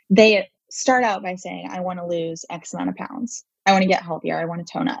help, they start out by saying, I want to lose X amount of pounds. I want to get healthier. I want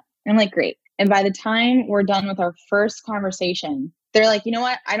to tone up. And I'm like, great. And by the time we're done with our first conversation, they're like, you know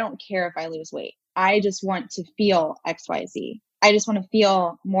what? I don't care if I lose weight. I just want to feel XYZ. I just want to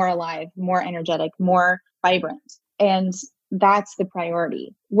feel more alive, more energetic, more vibrant. And that's the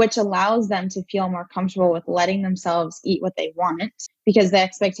priority, which allows them to feel more comfortable with letting themselves eat what they want, because the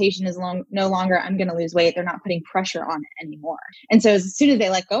expectation is no longer, I'm going to lose weight. They're not putting pressure on it anymore. And so as soon as they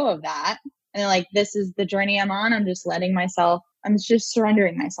let go of that, and they're like, this is the journey I'm on, I'm just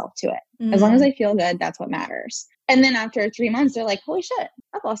surrendering myself to it. As long as I feel good, that's what matters. And then after 3 months, they're like, holy shit,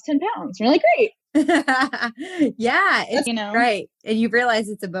 I've lost 10 pounds. And you're like, great. Yeah, it's right. And you realize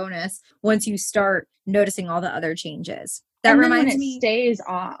it's a bonus once you start noticing all the other changes. That reminds me, stays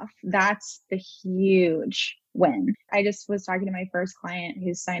off. That's the huge win. I just was talking to my first client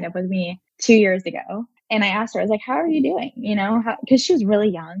who signed up with me 2 years ago. And I asked her, I was like, how are you doing? You know, because she was really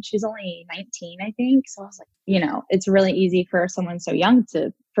young. She's only 19, I think. So I was like, you know, it's really easy for someone so young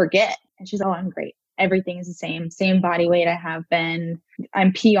to forget. And she's, oh, I'm great. Everything is the same body weight I have been.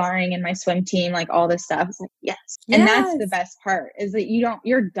 I'm PRing in my swim team, like all this stuff. It's like, yes. And that's the best part, is that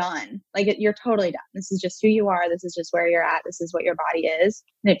you're done. Like you're totally done. This is just who you are. This is just where you're at. This is what your body is.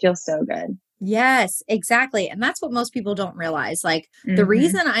 And it feels so good. Yes, exactly. And that's what most people don't realize. Like the Hmm.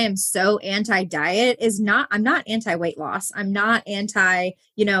 reason I am so anti-diet is I'm not anti-weight loss. I'm not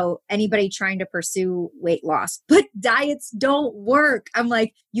anybody trying to pursue weight loss, but diets don't work. I'm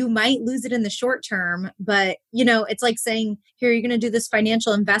like, you might lose it in the short term, but it's like saying, here, you're going to do this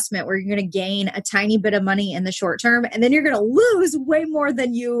financial investment where you're going to gain a tiny bit of money in the short term, and then you're going to lose way more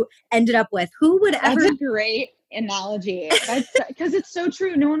than you ended up with. Who would That's ever a great analogy. That's because it's so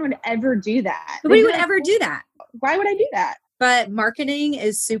true. No one would ever do that. They'd Nobody be would like, ever do that. why would I do that? But marketing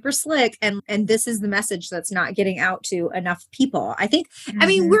is super slick, and this is the message that's not getting out to enough people. I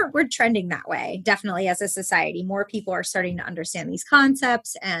mean Hmm. we're trending that way, definitely, as a society. More people are starting to understand these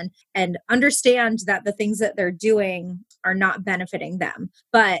concepts and understand that the things that they're doing are not benefiting them,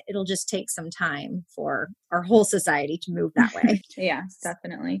 but it'll just take some time for our whole society to move that way. Yeah,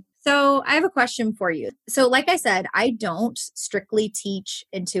 definitely. So, I have a question for you. So, like I said, I don't strictly teach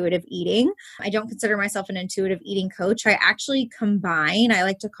intuitive eating. I don't consider myself an intuitive eating coach. I actually combine, I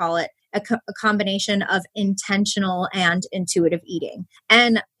like to call it a combination of intentional and intuitive eating.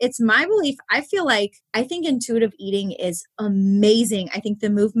 And it's my belief, I think intuitive eating is amazing. I think the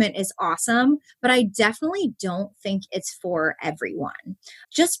movement is awesome, but I definitely don't think it's for everyone.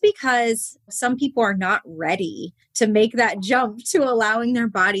 Just because some people are not ready to make that jump to allowing their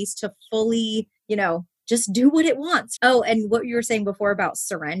bodies to fully, just do what it wants. Oh, and what you were saying before about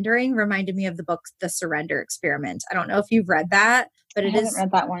surrendering reminded me of the book, The Surrender Experiment. I don't know if you've read that, but I it haven't is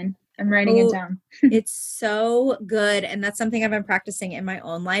read that one. I'm writing it so down. it's so good. And that's something I've been practicing in my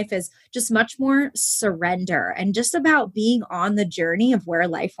own life, is just much more surrender and just about being on the journey of where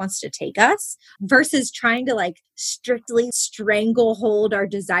life wants to take us versus trying to like strictly stranglehold our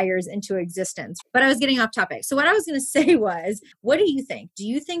desires into existence. But I was getting off topic. So what I was going to say was, what do you think? Do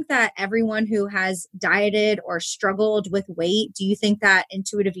you think that everyone who has dieted or struggled with weight, do you think that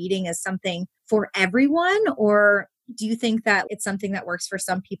intuitive eating is something for everyone, or do you think that it's something that works for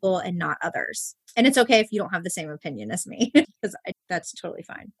some people and not others? And it's okay if you don't have the same opinion as me, because that's totally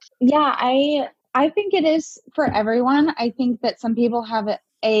fine. Yeah, I think it is for everyone. I think that some people have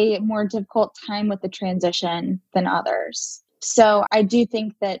a more difficult time with the transition than others. So I do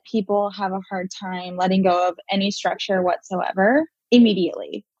think that people have a hard time letting go of any structure whatsoever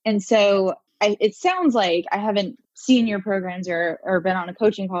immediately. And so it sounds like I haven't seen your programs or been on a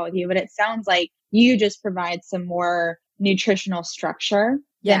coaching call with you, but it sounds like you just provide some more nutritional structure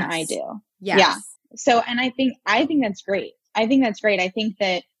than I Yes. do. Yeah. Yes. So, and I think that's great. I think that's great. I think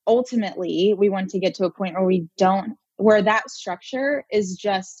that ultimately we want to get to a point where we don't, where that structure is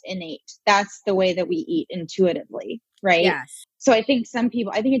just innate. That's the way that we eat intuitively, right? Yes. So I think some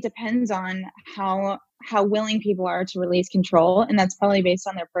people, I think it depends on how willing people are to release control, and that's probably based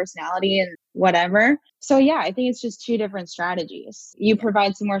on their personality and whatever. So yeah, I think it's just two different strategies. You Yeah.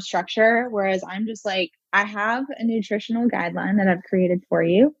 provide some more structure, whereas I'm just like, I have a nutritional guideline that I've created for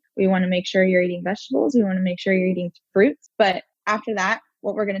you. We want to make sure you're eating vegetables. We want to make sure you're eating fruits. But after that,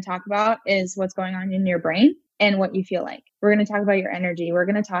 what we're going to talk about is what's going on in your brain and what you feel like. We're going to talk about your energy. We're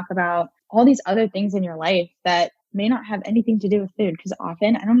going to talk about all these other things in your life that may not have anything to do with food, because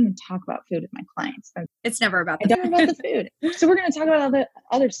often I don't even talk about food with my clients. It's never about I the don't about the food. food. So we're going to talk about all the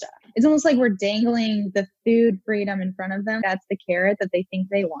other stuff. It's almost like we're dangling the food freedom in front of them. That's the carrot that they think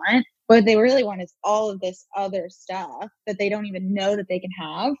they want. What they really want is all of this other stuff that they don't even know that they can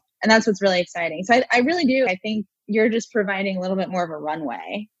have. And that's what's really exciting. So I really do. I think you're just providing a little bit more of a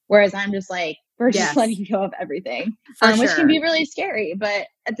runway. Whereas I'm just like, we're just Yes, letting go of everything, for which can sure. be really scary. But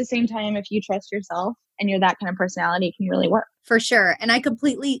at the same time, if you trust yourself and you're that kind of personality, it can really work. For sure. And I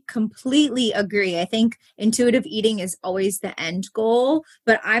completely agree. I think intuitive eating is always the end goal.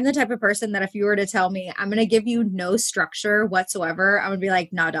 But I'm the type of person that if you were to tell me, I'm going to give you no structure whatsoever, I would be like,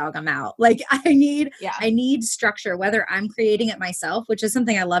 nah, dog, I'm out. Like Yeah. I need structure, whether I'm creating it myself, which is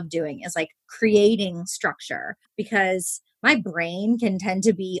something I love doing, is like creating structure, because my brain can tend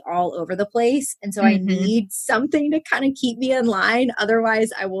to be all over the place. And so I Hmm. need something to kind of keep me in line.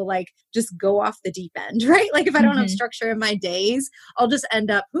 Otherwise, I will like just go off the deep end, right? Like if I don't have Hmm. structure in my days, I'll just end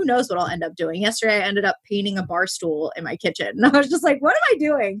up, who knows what I'll end up doing. Yesterday, I ended up painting a bar stool in my kitchen. And I was just like, what am I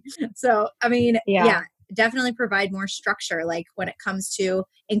doing? So, I mean, Yeah. yeah, definitely provide more structure, like when it comes to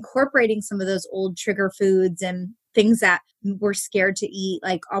incorporating some of those old trigger foods and things that we're scared to eat.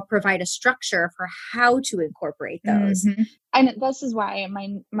 Like I'll provide a structure for how to incorporate those. Hmm. And this is why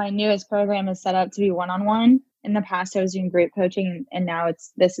my newest program is set up to be one-on-one. In the past, I was doing group coaching, and now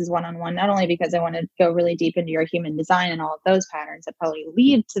this is one-on-one. Not only because I want to go really deep into your human design and all of those patterns that probably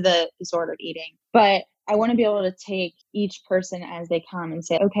lead to the disordered eating, but I want to be able to take each person as they come and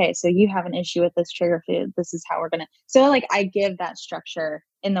say, okay, so you have an issue with this trigger food. This is how we're going to. So like I give that structure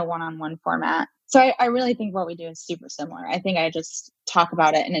in the one-on-one format. So I really think what we do is super similar. I think I just talk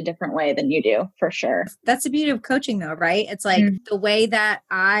about it in a different way than you do, for sure. That's the beauty of coaching though, right? It's like the way that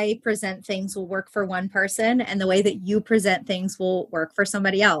I present things will work for one person and the way that you present things will work for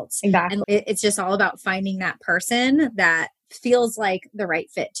somebody else. Exactly. And it's just all about finding that person that feels like the right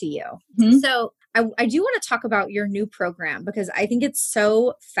fit to you. So I do want to talk about your new program because I think it's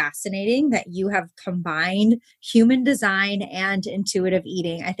so fascinating that you have combined human design and intuitive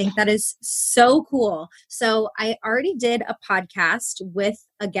eating. I think that is so cool. So I already did a podcast with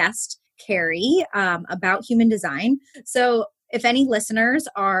a guest, Carrie, about human design. So if any listeners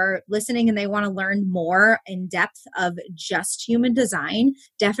are listening and they want to learn more in depth of just human design,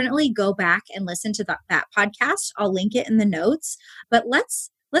 definitely go back and listen to that podcast. I'll link it in the notes. But let's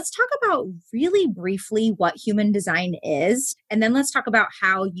talk about really briefly what human design is, and then let's talk about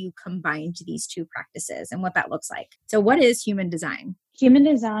how you combined these two practices and what that looks like. So what is human design? Human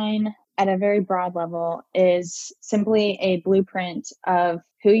design at a very broad level is simply a blueprint of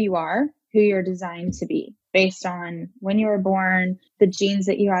who you are, who you're designed to be based on when you were born, the genes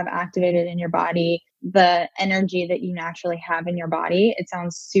that you have activated in your body, the energy that you naturally have in your body. It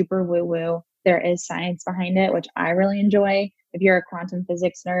sounds super woo-woo. There is science behind it, which I really enjoy. If you're a quantum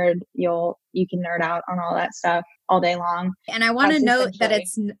physics nerd, you can nerd out on all that stuff all day long. And I want to note that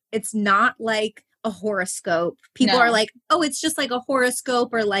it's not like a horoscope. People are like, oh, it's just like a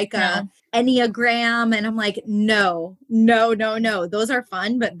horoscope or like a Enneagram. And I'm like, no. Those are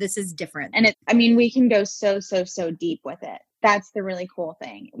fun, but this is different. And we can go so deep with it. That's the really cool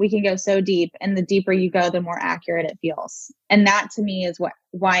thing. We can go so deep, and the deeper you go, the more accurate it feels. And that to me is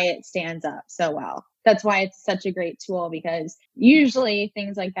why it stands up so well. That's why it's such a great tool, because usually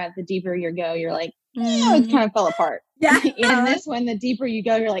things like that, the deeper you go, you're like, it kind of fell apart. Yeah. And this one, the deeper you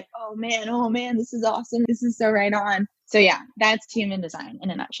go, you're like, oh man, this is awesome. This is so right on. So yeah, that's human design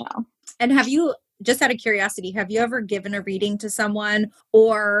in a nutshell. And have you, just out of curiosity, have you ever given a reading to someone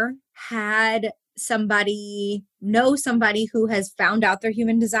or had somebody who has found out their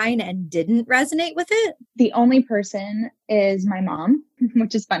human design and didn't resonate with it? The only person is my mom,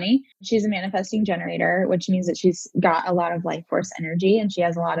 which is funny. She's a manifesting generator, which means that she's got a lot of life force energy and she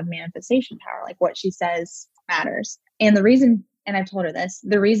has a lot of manifestation power. Like what she says matters. And the reason, and I've told her this,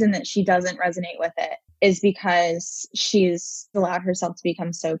 the reason that she doesn't resonate with it is because she's allowed herself to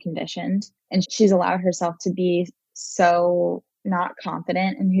become so conditioned, and she's allowed herself to be so not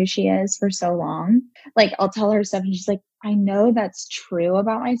confident in who she is for so long. Like I'll tell her stuff and she's like, I know that's true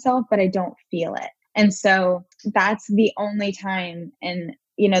about myself, but I don't feel it. And so that's the only time. And,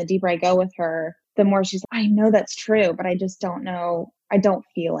 the deeper I go with her, the more she's like, I know that's true, but I just don't know. I don't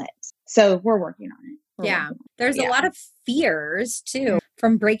feel it. So we're working on it. There's a lot of fears too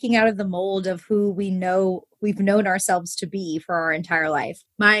from breaking out of the mold of who we've known ourselves to be for our entire life.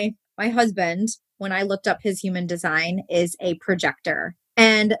 My husband, when I looked up his human design, is a projector.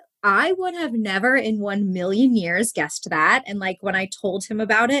 And I would have never in 1,000,000 years guessed that. And like when I told him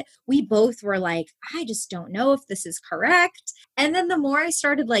about it, we both were like, I just don't know if this is correct. And then the more I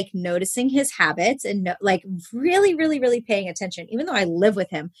started like noticing his habits and like really, really, really paying attention, even though I live with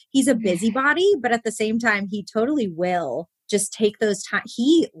him, he's a busybody, but at the same time, he totally will just take those time.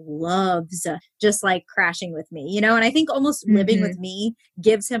 He loves just like crashing with me, and I think almost living with me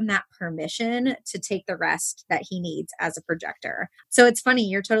gives him that permission to take the rest that he needs as a projector. So it's funny.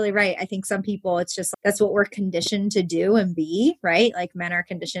 You're totally right. I think some people, it's just, that's what we're conditioned to do and be, right? Like men are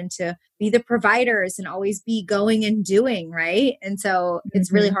conditioned to be the providers and always be going and doing, right? And so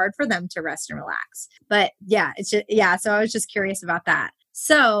it's really hard for them to rest and relax. But yeah, it's just, so I was just curious about that.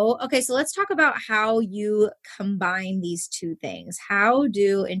 So, okay, so let's talk about how you combine these two things. How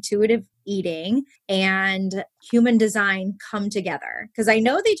do intuitive eating and human design come together? Because I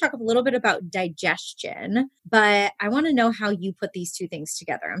know they talk a little bit about digestion, but I want to know how you put these two things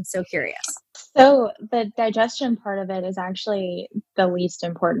together. I'm so curious. So the digestion part of it is actually the least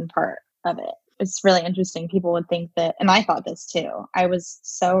important part of it. It's really interesting. People would think that, and I thought this too. I was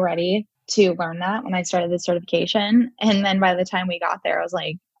so ready to learn that when I started the certification. And then by the time we got there, I was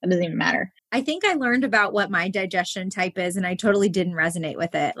like, it doesn't even matter. I think I learned about what my digestion type is and I totally didn't resonate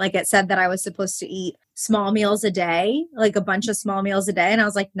with it. Like it said that I was supposed to eat small meals a day, like a bunch of small meals a day. And I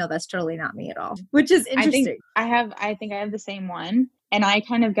was like, no, that's totally not me at all, which is interesting. I think I have the same one. And I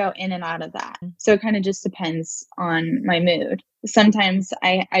kind of go in and out of that. So it kind of just depends on my mood. Sometimes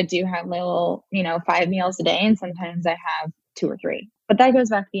I do have little, 5 meals a day, and sometimes I have 2 or 3. But that goes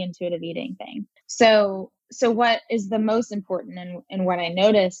back to the intuitive eating thing. So what is the most important and what I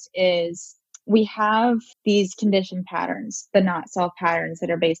noticed is we have these conditioned patterns, the not self patterns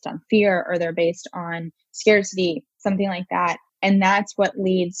that are based on fear or they're based on scarcity, something like that. And that's what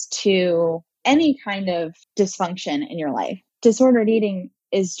leads to any kind of dysfunction in your life. Disordered eating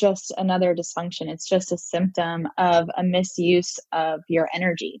is just another dysfunction. It's just a symptom of a misuse of your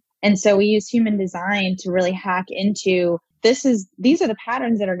energy. And so we use human design to really hack into these are the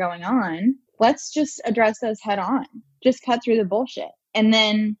patterns that are going on. Let's just address those head on. Just cut through the bullshit. And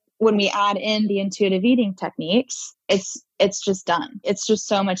then when we add in the intuitive eating techniques, it's just done. It's just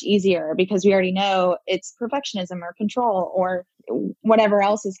so much easier because we already know it's perfectionism or control or whatever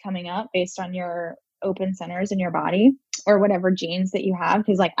else is coming up based on your open centers in your body or whatever genes that you have.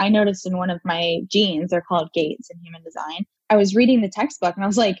 Because like I noticed in one of my genes, they're called gates in human design. I was reading the textbook and I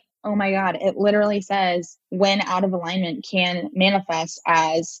was like, oh my God, it literally says when out of alignment can manifest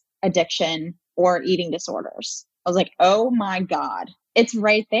as addiction or eating disorders. I was like, oh my God, it's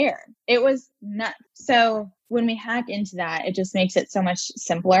right there. It was nuts. So when we hack into that, it just makes it so much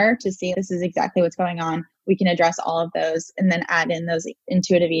simpler to see this is exactly what's going on. We can address all of those and then add in those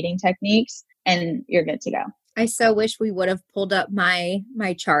intuitive eating techniques and you're good to go. I so wish we would have pulled up my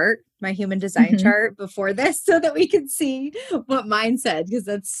chart, my human design chart before this so that we could see what mine said, because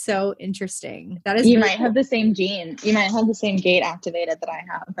that's so interesting. That is you really might cool. have the same gene. You might have the same gate activated that I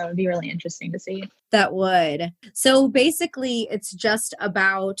have. That would be really interesting to see. That would. So basically, it's just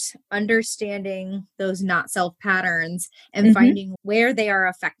about understanding those not self patterns and finding where they are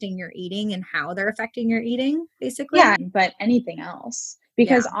affecting your eating and how they're affecting your eating, basically. Yeah, but anything else.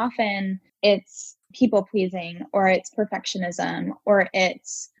 Because often it's people pleasing or it's perfectionism or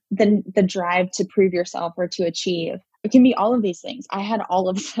it's the drive to prove yourself or to achieve. It can be all of these things. I had all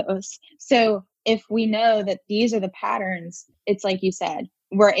of those. So if we know that these are the patterns, it's like you said,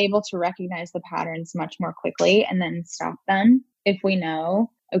 we're able to recognize the patterns much more quickly and then stop them. If we know,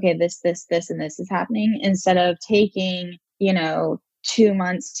 okay, this, and this is happening, instead of taking, 2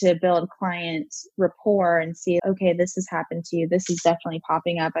 months to build client rapport and see, okay, this has happened to you. This is definitely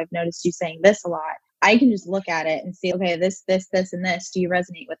popping up. I've noticed you saying this a lot. I can just look at it and see, okay, this, and this, do you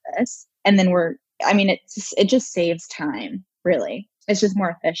resonate with this? And then it just saves time, really. It's just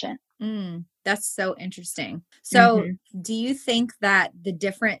more efficient. That's so interesting. So do you think that the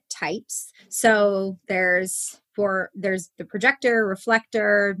different types, so there's the projector,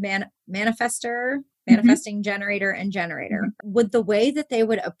 reflector, manifesting generator and generator, would the way that they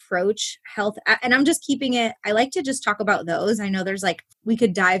would approach health, and I'm just keeping it, I like to just talk about those. I know there's we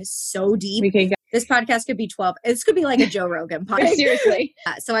could dive so deep. This podcast could be 12. This could be like a Joe Rogan podcast. Seriously.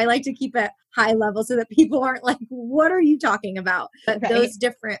 So I like to keep it high level so that people aren't like, what are you talking about? But those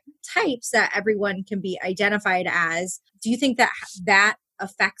different types that everyone can be identified as, do you think that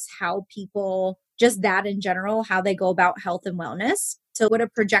affects how people, just that in general, how they go about health and wellness? So would a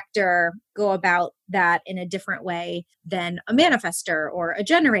projector go about that in a different way than a manifester or a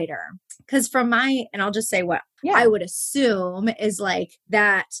generator? Because and I'll just say what I would assume is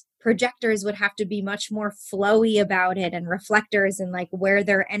that projectors would have to be much more flowy about it, and reflectors and where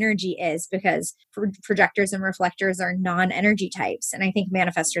their energy is, because projectors and reflectors are non-energy types. And I think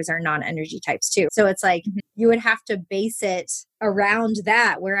manifestors are non-energy types too. So it's you would have to base it around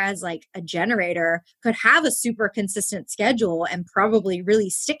that. Whereas a generator could have a super consistent schedule and probably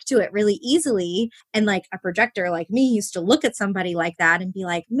really stick to it really easily. And a projector like me used to look at somebody like that and be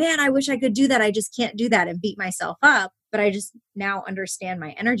like, man, I wish I could do that. I just can't do that, and beat myself up. But I just now understand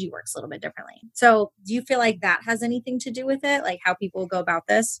my energy works a little bit differently. So do you feel like that has anything to do with it? How people go about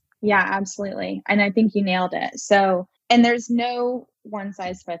this? Yeah, absolutely. And I think you nailed it. So, and there's no one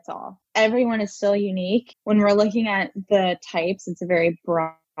size fits all. Everyone is still unique. When we're looking at the types, it's a very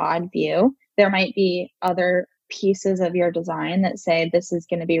broad view. There might be other pieces of your design that say this is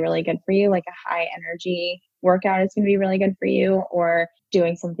going to be really good for you, like a high energy workout is going to be really good for you, or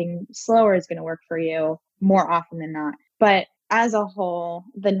doing something slower is going to work for you more often than not. But as a whole,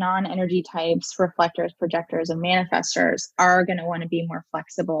 the non-energy types, reflectors, projectors, and manifestors are going to want to be more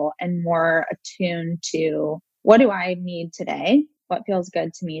flexible and more attuned to, what do I need today? What feels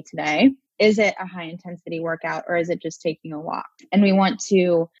good to me today? Is it a high intensity workout, or is it just taking a walk? And we want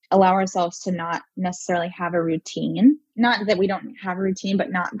to allow ourselves to not necessarily have a routine. Not that we don't have a routine,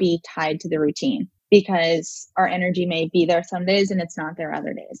 but not be tied to the routine, because our energy may be there some days and it's not there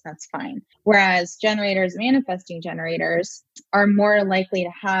other days. That's fine. Whereas generators, manifesting generators, are more likely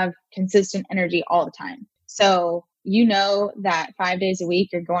to have consistent energy all the time. So you know that 5 days a week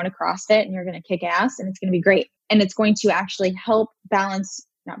you're going to CrossFit and you're going to kick ass and it's going to be great. And it's going to actually help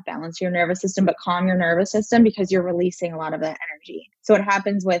not balance your nervous system, but calm your nervous system, because you're releasing a lot of that energy. So what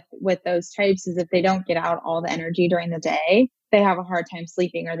happens with those types is if they don't get out all the energy during the day, they have a hard time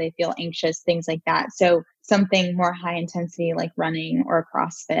sleeping or they feel anxious, things like that. So something more high intensity like running or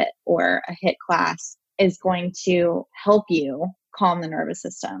CrossFit or a HIIT class is going to help you calm the nervous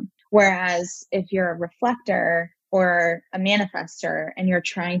system. Whereas if you're a reflector or a manifester and you're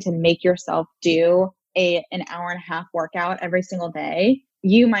trying to make yourself do an hour and a half workout every single day,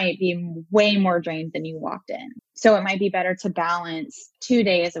 you might be way more drained than you walked in. So it might be better to balance 2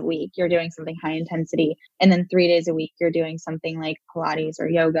 days a week, you're doing something high intensity, and then 3 days a week, you're doing something like Pilates or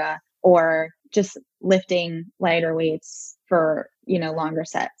yoga or just lifting lighter weights for, longer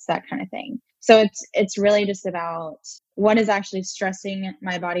sets, that kind of thing. So it's really just about what is actually stressing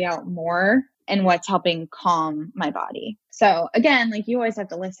my body out more and what's helping calm my body. So again, like you always have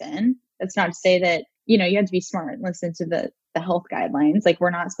to listen. That's not to say that, you have to be smart and listen to the health guidelines. Like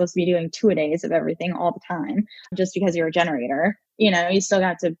we're not supposed to be doing 2-a-days of everything all the time just because you're a generator. You still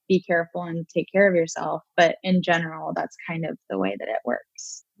got to be careful and take care of yourself. But in general, that's kind of the way that it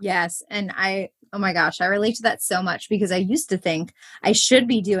works. Yes. And oh my gosh, I relate to that so much because I used to think I should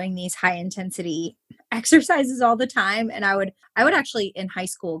be doing these high intensity exercises all the time. And I would actually in high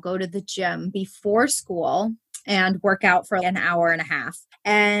school go to the gym before school and work out for an hour and a half.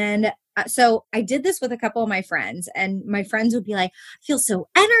 And so I did this with a couple of my friends, and my friends would be like, I feel so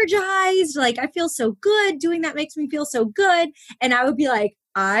energized. Like, I feel so good. Doing that makes me feel so good. And I would be like,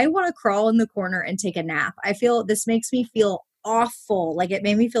 I want to crawl in the corner and take a nap. I feel this makes me feel awful. Like it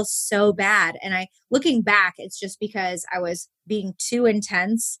made me feel so bad. And looking back, it's just because I was being too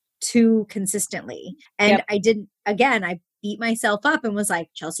intense too consistently. And Yep. I beat myself up and was like,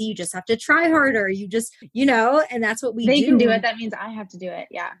 Chelsea, you just have to try harder. You just, and that's what we They can do. do it. That means I have to do it.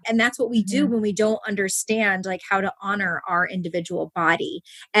 Yeah. And that's what we do when we don't understand like how to honor our individual body.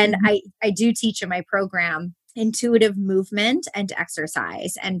 And I do teach in my program intuitive movement and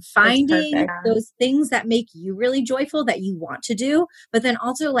exercise and finding those things that make you really joyful that you want to do, but then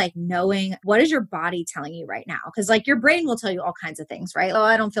also like knowing what is your body telling you right now? Because like your brain will tell you all kinds of things, right? Oh,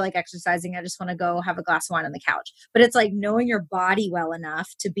 I don't feel like exercising. I just want to go have a glass of wine on the couch. But it's like knowing your body well enough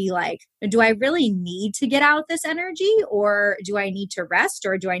to be like, do I really need to get out this energy, or do I need to rest,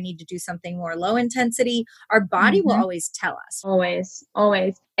 or do I need to do something more low intensity? Our body will always tell us. Always,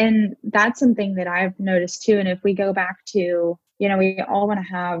 always. And that's something that I've noticed too. And if we go back to, we all want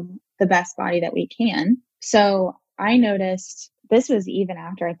to have the best body that we can. So I noticed this was even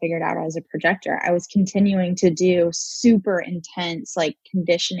after I figured out I was a projector. I was continuing to do super intense, like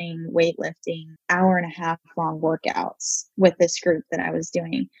conditioning, weightlifting, hour and a half long workouts with this group that I was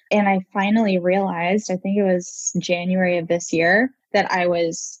doing. And I finally realized, I think it was January of this year, that I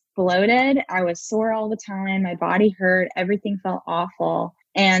was bloated. I was sore all the time. My body hurt. Everything felt awful.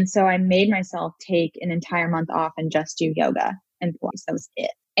 And so I made myself take an entire month off and just do yoga and Pilates. That was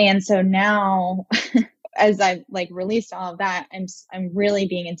it. And so now as I've like released all of that, I'm really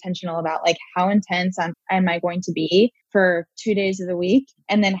being intentional about like how intense am I going to be for 2 days of the week?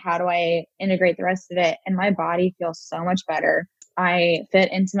 And then how do I integrate the rest of it? And my body feels so much better. I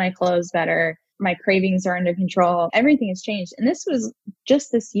fit into my clothes better. My cravings are under control. Everything has changed. And this was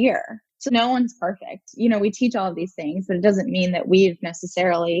just this year. So no one's perfect. We teach all of these things, but it doesn't mean that we've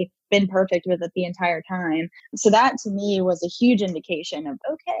necessarily been perfect with it the entire time. So that to me was a huge indication of,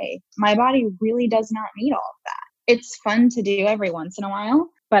 okay, my body really does not need all of that. It's fun to do every once in a while,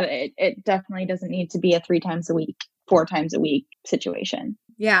 but it definitely doesn't need to be a 3 times a week, 4 times a week situation.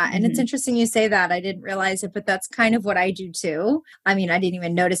 Yeah. And it's interesting you say that. I didn't realize it, but that's kind of what I do too. I mean, I didn't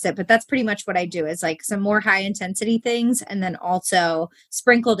even notice it, but that's pretty much what I do is like some more high intensity things. And then also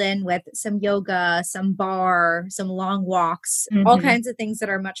sprinkled in with some yoga, some bar, some long walks, all kinds of things that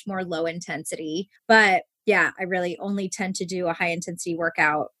are much more low intensity. But yeah, I really only tend to do a high intensity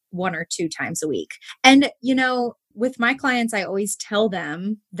workout 1 or 2 times a week. And, with my clients, I always tell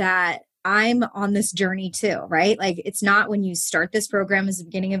them that I'm on this journey too, right? Like it's not when you start this program as the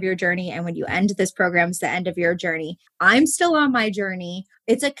beginning of your journey and when you end this program is the end of your journey. I'm still on my journey.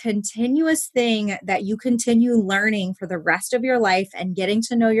 It's a continuous thing that you continue learning for the rest of your life and getting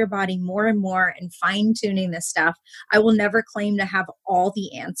to know your body more and more and fine tuning this stuff. I will never claim to have all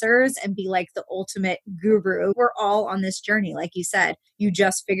the answers and be like the ultimate guru. We're all on this journey. Like you said, you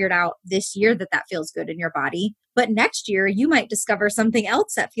just figured out this year that feels good in your body. But next year, you might discover something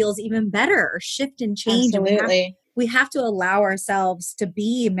else that feels even better or shift and change. Absolutely. We have to allow ourselves to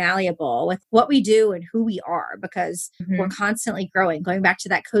be malleable with what we do and who we are because we're constantly growing. Going back to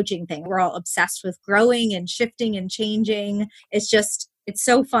that coaching thing, we're all obsessed with growing and shifting and changing. It's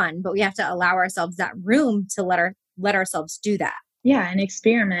so fun, but we have to allow ourselves that room to let ourselves do that. Yeah, and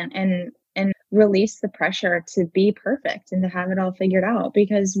experiment and release the pressure to be perfect and to have it all figured out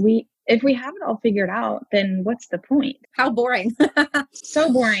because if we have it all figured out, then what's the point? How boring.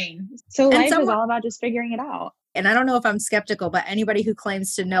 So boring. So And life is all about just figuring it out. And I don't know if I'm skeptical, but anybody who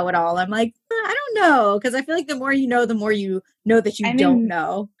claims to know it all, I'm like, I don't know. Because I feel like the more you know that you don't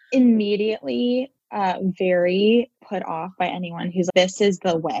know. Immediately very put off by anyone who's like, this is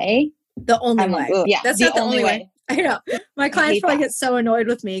the way. The only way. Like, yeah, that's not the only way. I know. My clients probably get so annoyed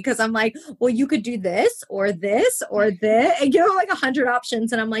with me because I'm like, well, you could do this or this or this and give them like 100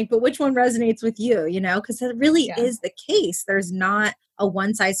 options. And I'm like, but which one resonates with you? You know, because it really is the case. There's not a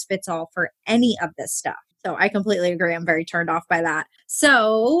one size fits all for any of this stuff. So I completely agree. I'm very turned off by that.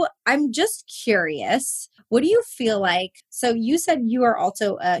 So I'm just curious, what do you feel like? So you said you are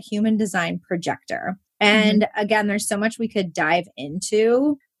also a human design projector. And again, there's so much we could dive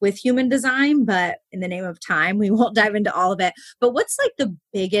into with human design, but in the name of time, we won't dive into all of it. But what's like the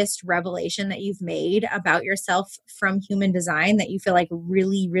biggest revelation that you've made about yourself from human design that you feel like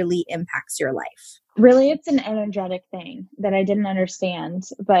really, really impacts your life? Really, it's an energetic thing that I didn't understand,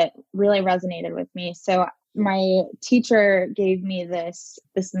 but really resonated with me. So my teacher gave me this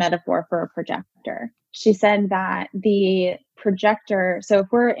metaphor for a projector. She said that the projector, so if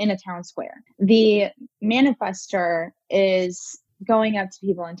we're in a town square, the manifester is going up to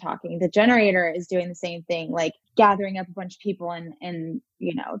people and talking. The generator is doing the same thing, like gathering up a bunch of people and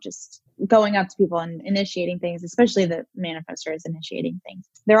you know, just going up to people and initiating things, especially the manifestor is initiating things.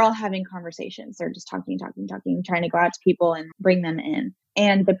 They're all having conversations. They're just talking, trying to go out to people and bring them in.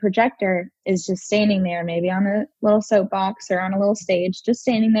 And the projector is just standing there, maybe on a little soapbox or on a little stage, just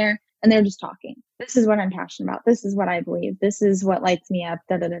standing there, and they're just talking. This is what I'm passionate about. This is what I believe. This is what lights me up,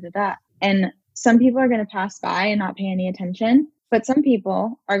 da, da, da, da, da. And some people are going to pass by and not pay any attention. But some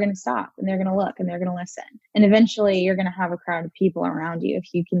people are going to stop and they're going to look and they're going to listen. And eventually you're going to have a crowd of people around you if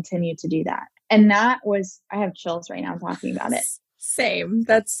you continue to do that. And that was, I have chills right now talking about it. Same.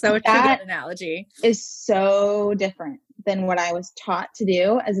 That's so true. That analogy is so different than what I was taught to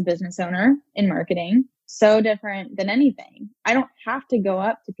do as a business owner in marketing. So different than anything. I don't have to go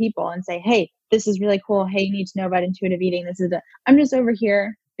up to people and say, hey, this is really cool. Hey, you need to know about intuitive eating. I'm just over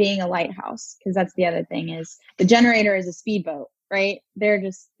here being a lighthouse, because that's the other thing is the generator is a speedboat, right?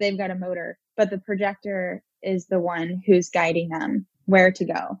 They've got a motor, but the projector is the one who's guiding them where to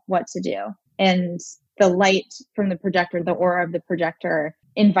go, what to do. And the light from the projector, the aura of the projector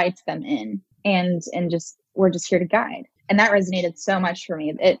invites them in and we're just here to guide. And that resonated so much for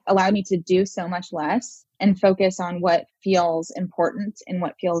me. It allowed me to do so much less and focus on what feels important and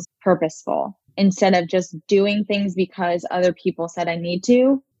what feels purposeful instead of just doing things because other people said I need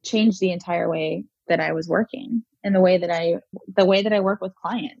to. Change the entire way that I was working and the way that I work with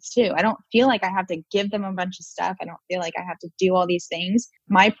clients too. I don't feel like I have to give them a bunch of stuff. I don't feel like I have to do all these things.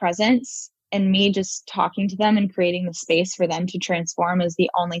 My presence and me just talking to them and creating the space for them to transform is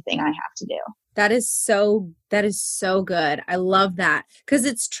the only thing I have to do. That is so good. I love that because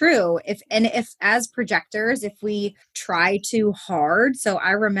it's true. If as projectors, if we try too hard. So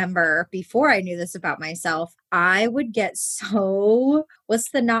I remember before I knew this about myself, I would get so,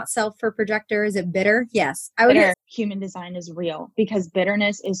 what's the not self for projector? Is it bitter? Yes. I would bitter. Human design is real because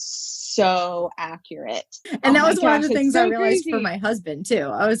bitterness is so accurate. And that was one of the things I realized for my husband too.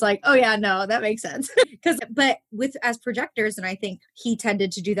 I was like, oh yeah, no, that makes sense. But as projectors, and I think he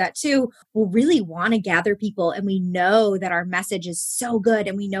tended to do that too, we'll really want to gather people and we know that our message is so good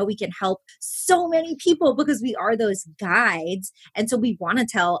and we know we can help so many people because we are those guides. And so we want to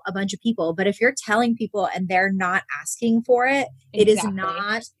tell a bunch of people, but if you're telling people and they're not asking for it, it is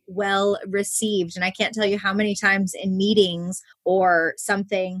not well received. And I can't tell you how many times in meetings or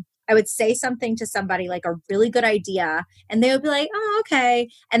something, I would say something to somebody like a really good idea and they would be like, oh, okay.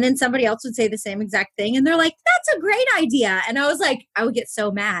 And then somebody else would say the same exact thing. And they're like, that's a great idea. And I was like, I would get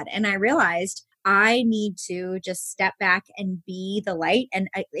so mad. And I realized I need to just step back and be the light. And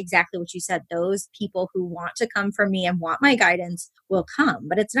exactly what you said, those people who want to come from me and want my guidance will come,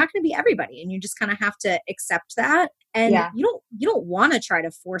 but it's not going to be everybody. And you just kind of have to accept that. And you don't want to try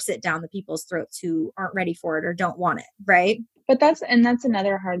to force it down the people's throats who aren't ready for it or don't want it. Right. But that's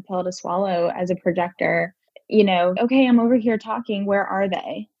another hard pill to swallow as a projector. You know, okay, I'm over here talking. Where are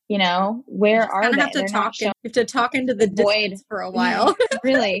they? You know, where are they? You have to talk into the void for a while.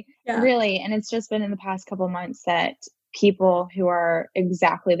 Really. And it's just been in the past couple months that people who are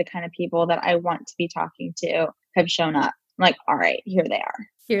exactly the kind of people that I want to be talking to have shown up. I'm like, all right, here they are.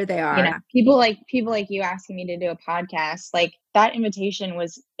 Here they are. You know, people like you asking me to do a podcast, like that invitation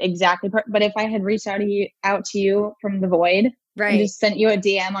was exactly. But if I had reached out to you from the void, right, and just sent you a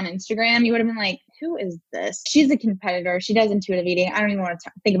DM on Instagram, you would have been like, who is this? She's a competitor. She does intuitive eating. I don't even want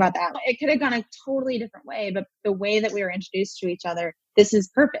to think about that. It could have gone a totally different way, but the way that we were introduced to each other, this is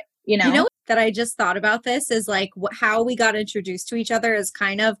perfect. you know? You know that I just thought about this is like how we got introduced to each other is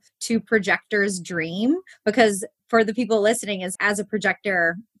kind of two projectors' dream, because for the people listening, is as a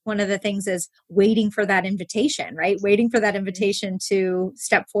projector, one of the things is waiting for that invitation, right? Waiting for that invitation to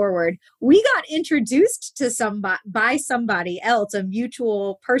step forward. We got introduced to somebody by somebody else, a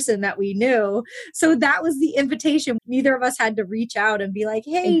mutual person that we knew. So that was the invitation. Neither of us had to reach out and be like,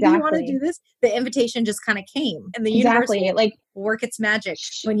 hey, do you want to do this? The invitation just kind of came, and the universe will Like work its magic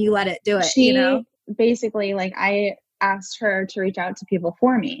when you let it do it, she basically, like, I asked her to reach out to people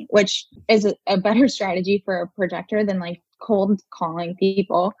for me, which is a better strategy for a projector than like cold calling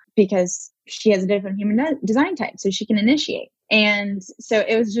people, because she has a different human design type, so she can initiate. And so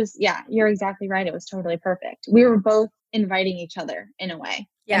it was just, yeah, you're exactly right. It was totally perfect. We were both inviting each other in a way.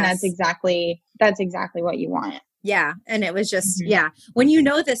 Yes. And that's exactly what you want. Yeah. And it was just, when you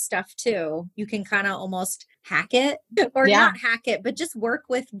know this stuff too, you can kind of almost hack it or not hack it, but just work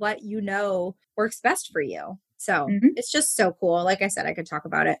with what you know works best for you. So it's just so cool. Like I said, I could talk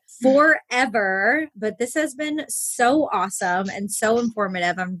about it forever, but this has been so awesome and so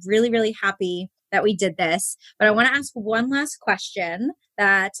informative. I'm really, really happy that we did this, but I want to ask one last question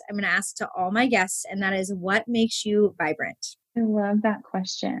that I'm going to ask to all my guests. And that is, what makes you vibrant? I love that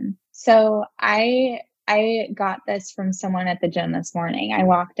question. So I got this from someone at the gym this morning. I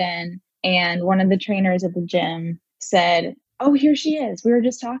walked in and one of the trainers at the gym said, "Oh, here she is. We were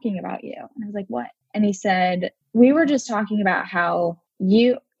just talking about you." And I was like, "What?" And he said, "We were just talking about how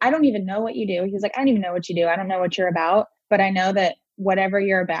I don't even know what you do." He was like, "I don't even know what you do. I don't know what you're about, but I know that whatever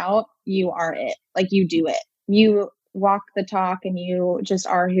you're about, you are it. Like, you do it. You walk the talk and you just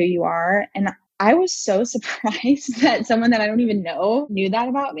are who you are." And I was so surprised that someone that I don't even know knew that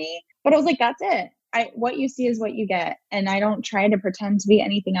about me. But I was like, that's it. What you see is what you get. And I don't try to pretend to be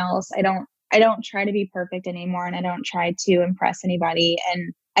anything else. I don't try to be perfect anymore, and I don't try to impress anybody.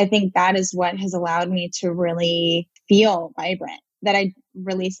 And I think that is what has allowed me to really feel vibrant, that I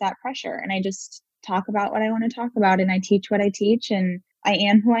release that pressure and I just talk about what I want to talk about, and I teach what I teach, and I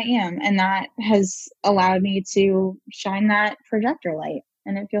am who I am. And that has allowed me to shine that projector light,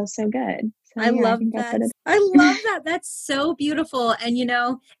 and it feels so good. So, I love that. I love that. That's so beautiful. And,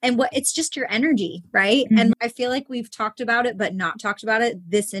 it's just your energy, right? Mm-hmm. And I feel like we've talked about it, but not talked about it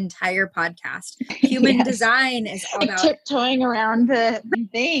this entire podcast. Human design is all about tiptoeing around the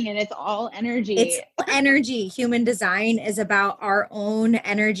thing, and it's all energy. It's energy. Human design is about our own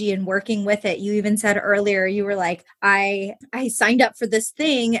energy and working with it. You even said earlier, you were like, I signed up for this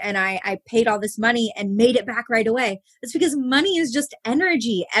thing and I paid all this money and made it back right away. It's because money is just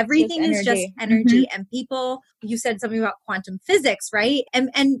energy. Everything is just energy. And people, you said something about quantum physics, right?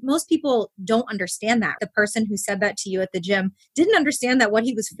 And most people don't understand that. The person who said that to you at the gym didn't understand that what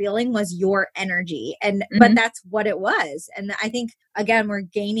he was feeling was your energy. And but that's what it was. And I think, again, we're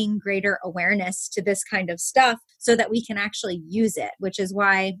gaining greater awareness to this kind of stuff so that we can actually use it, which is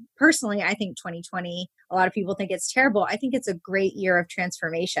why personally, I think 2020, a lot of people think it's terrible. I think it's a great year of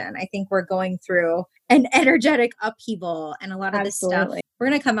transformation. I think we're going through an energetic upheaval, and a lot of this stuff, we're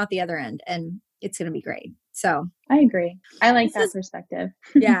going to come out the other end and it's going to be great. So I agree. I like that perspective.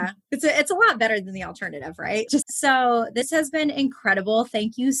 Yeah. It's a lot better than the alternative, right? So this has been incredible.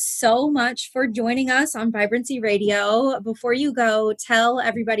 Thank you so much for joining us on Vibrancy Radio. Before you go, tell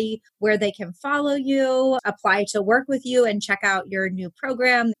everybody where they can follow you, apply to work with you, and check out your new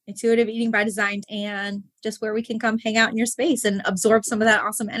program, Intuitive Eating by Design, and just where we can come hang out in your space and absorb some of that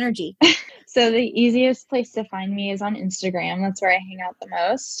awesome energy. So the easiest place to find me is on Instagram. That's where I hang out the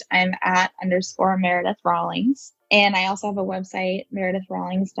most. I'm at _Meredith Rawlings. And I also have a website,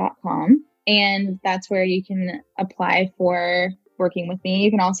 meredithrawlings.com. And that's where you can apply for working with me. You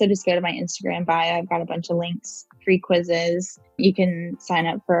can also just go to my Instagram bio. I've got a bunch of links, free quizzes. You can sign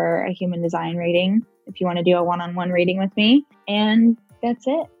up for a human design reading if you want to do a one-on-one reading with me. And that's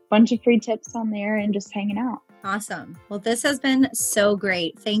it. Bunch of free tips on there and just hanging out. Awesome. Well, this has been so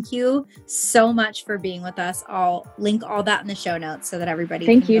great. Thank you so much for being with us. I'll link all that in the show notes so that everybody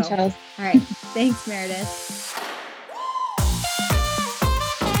Thank can you, go. Chelsea. All right. Thanks, Meredith.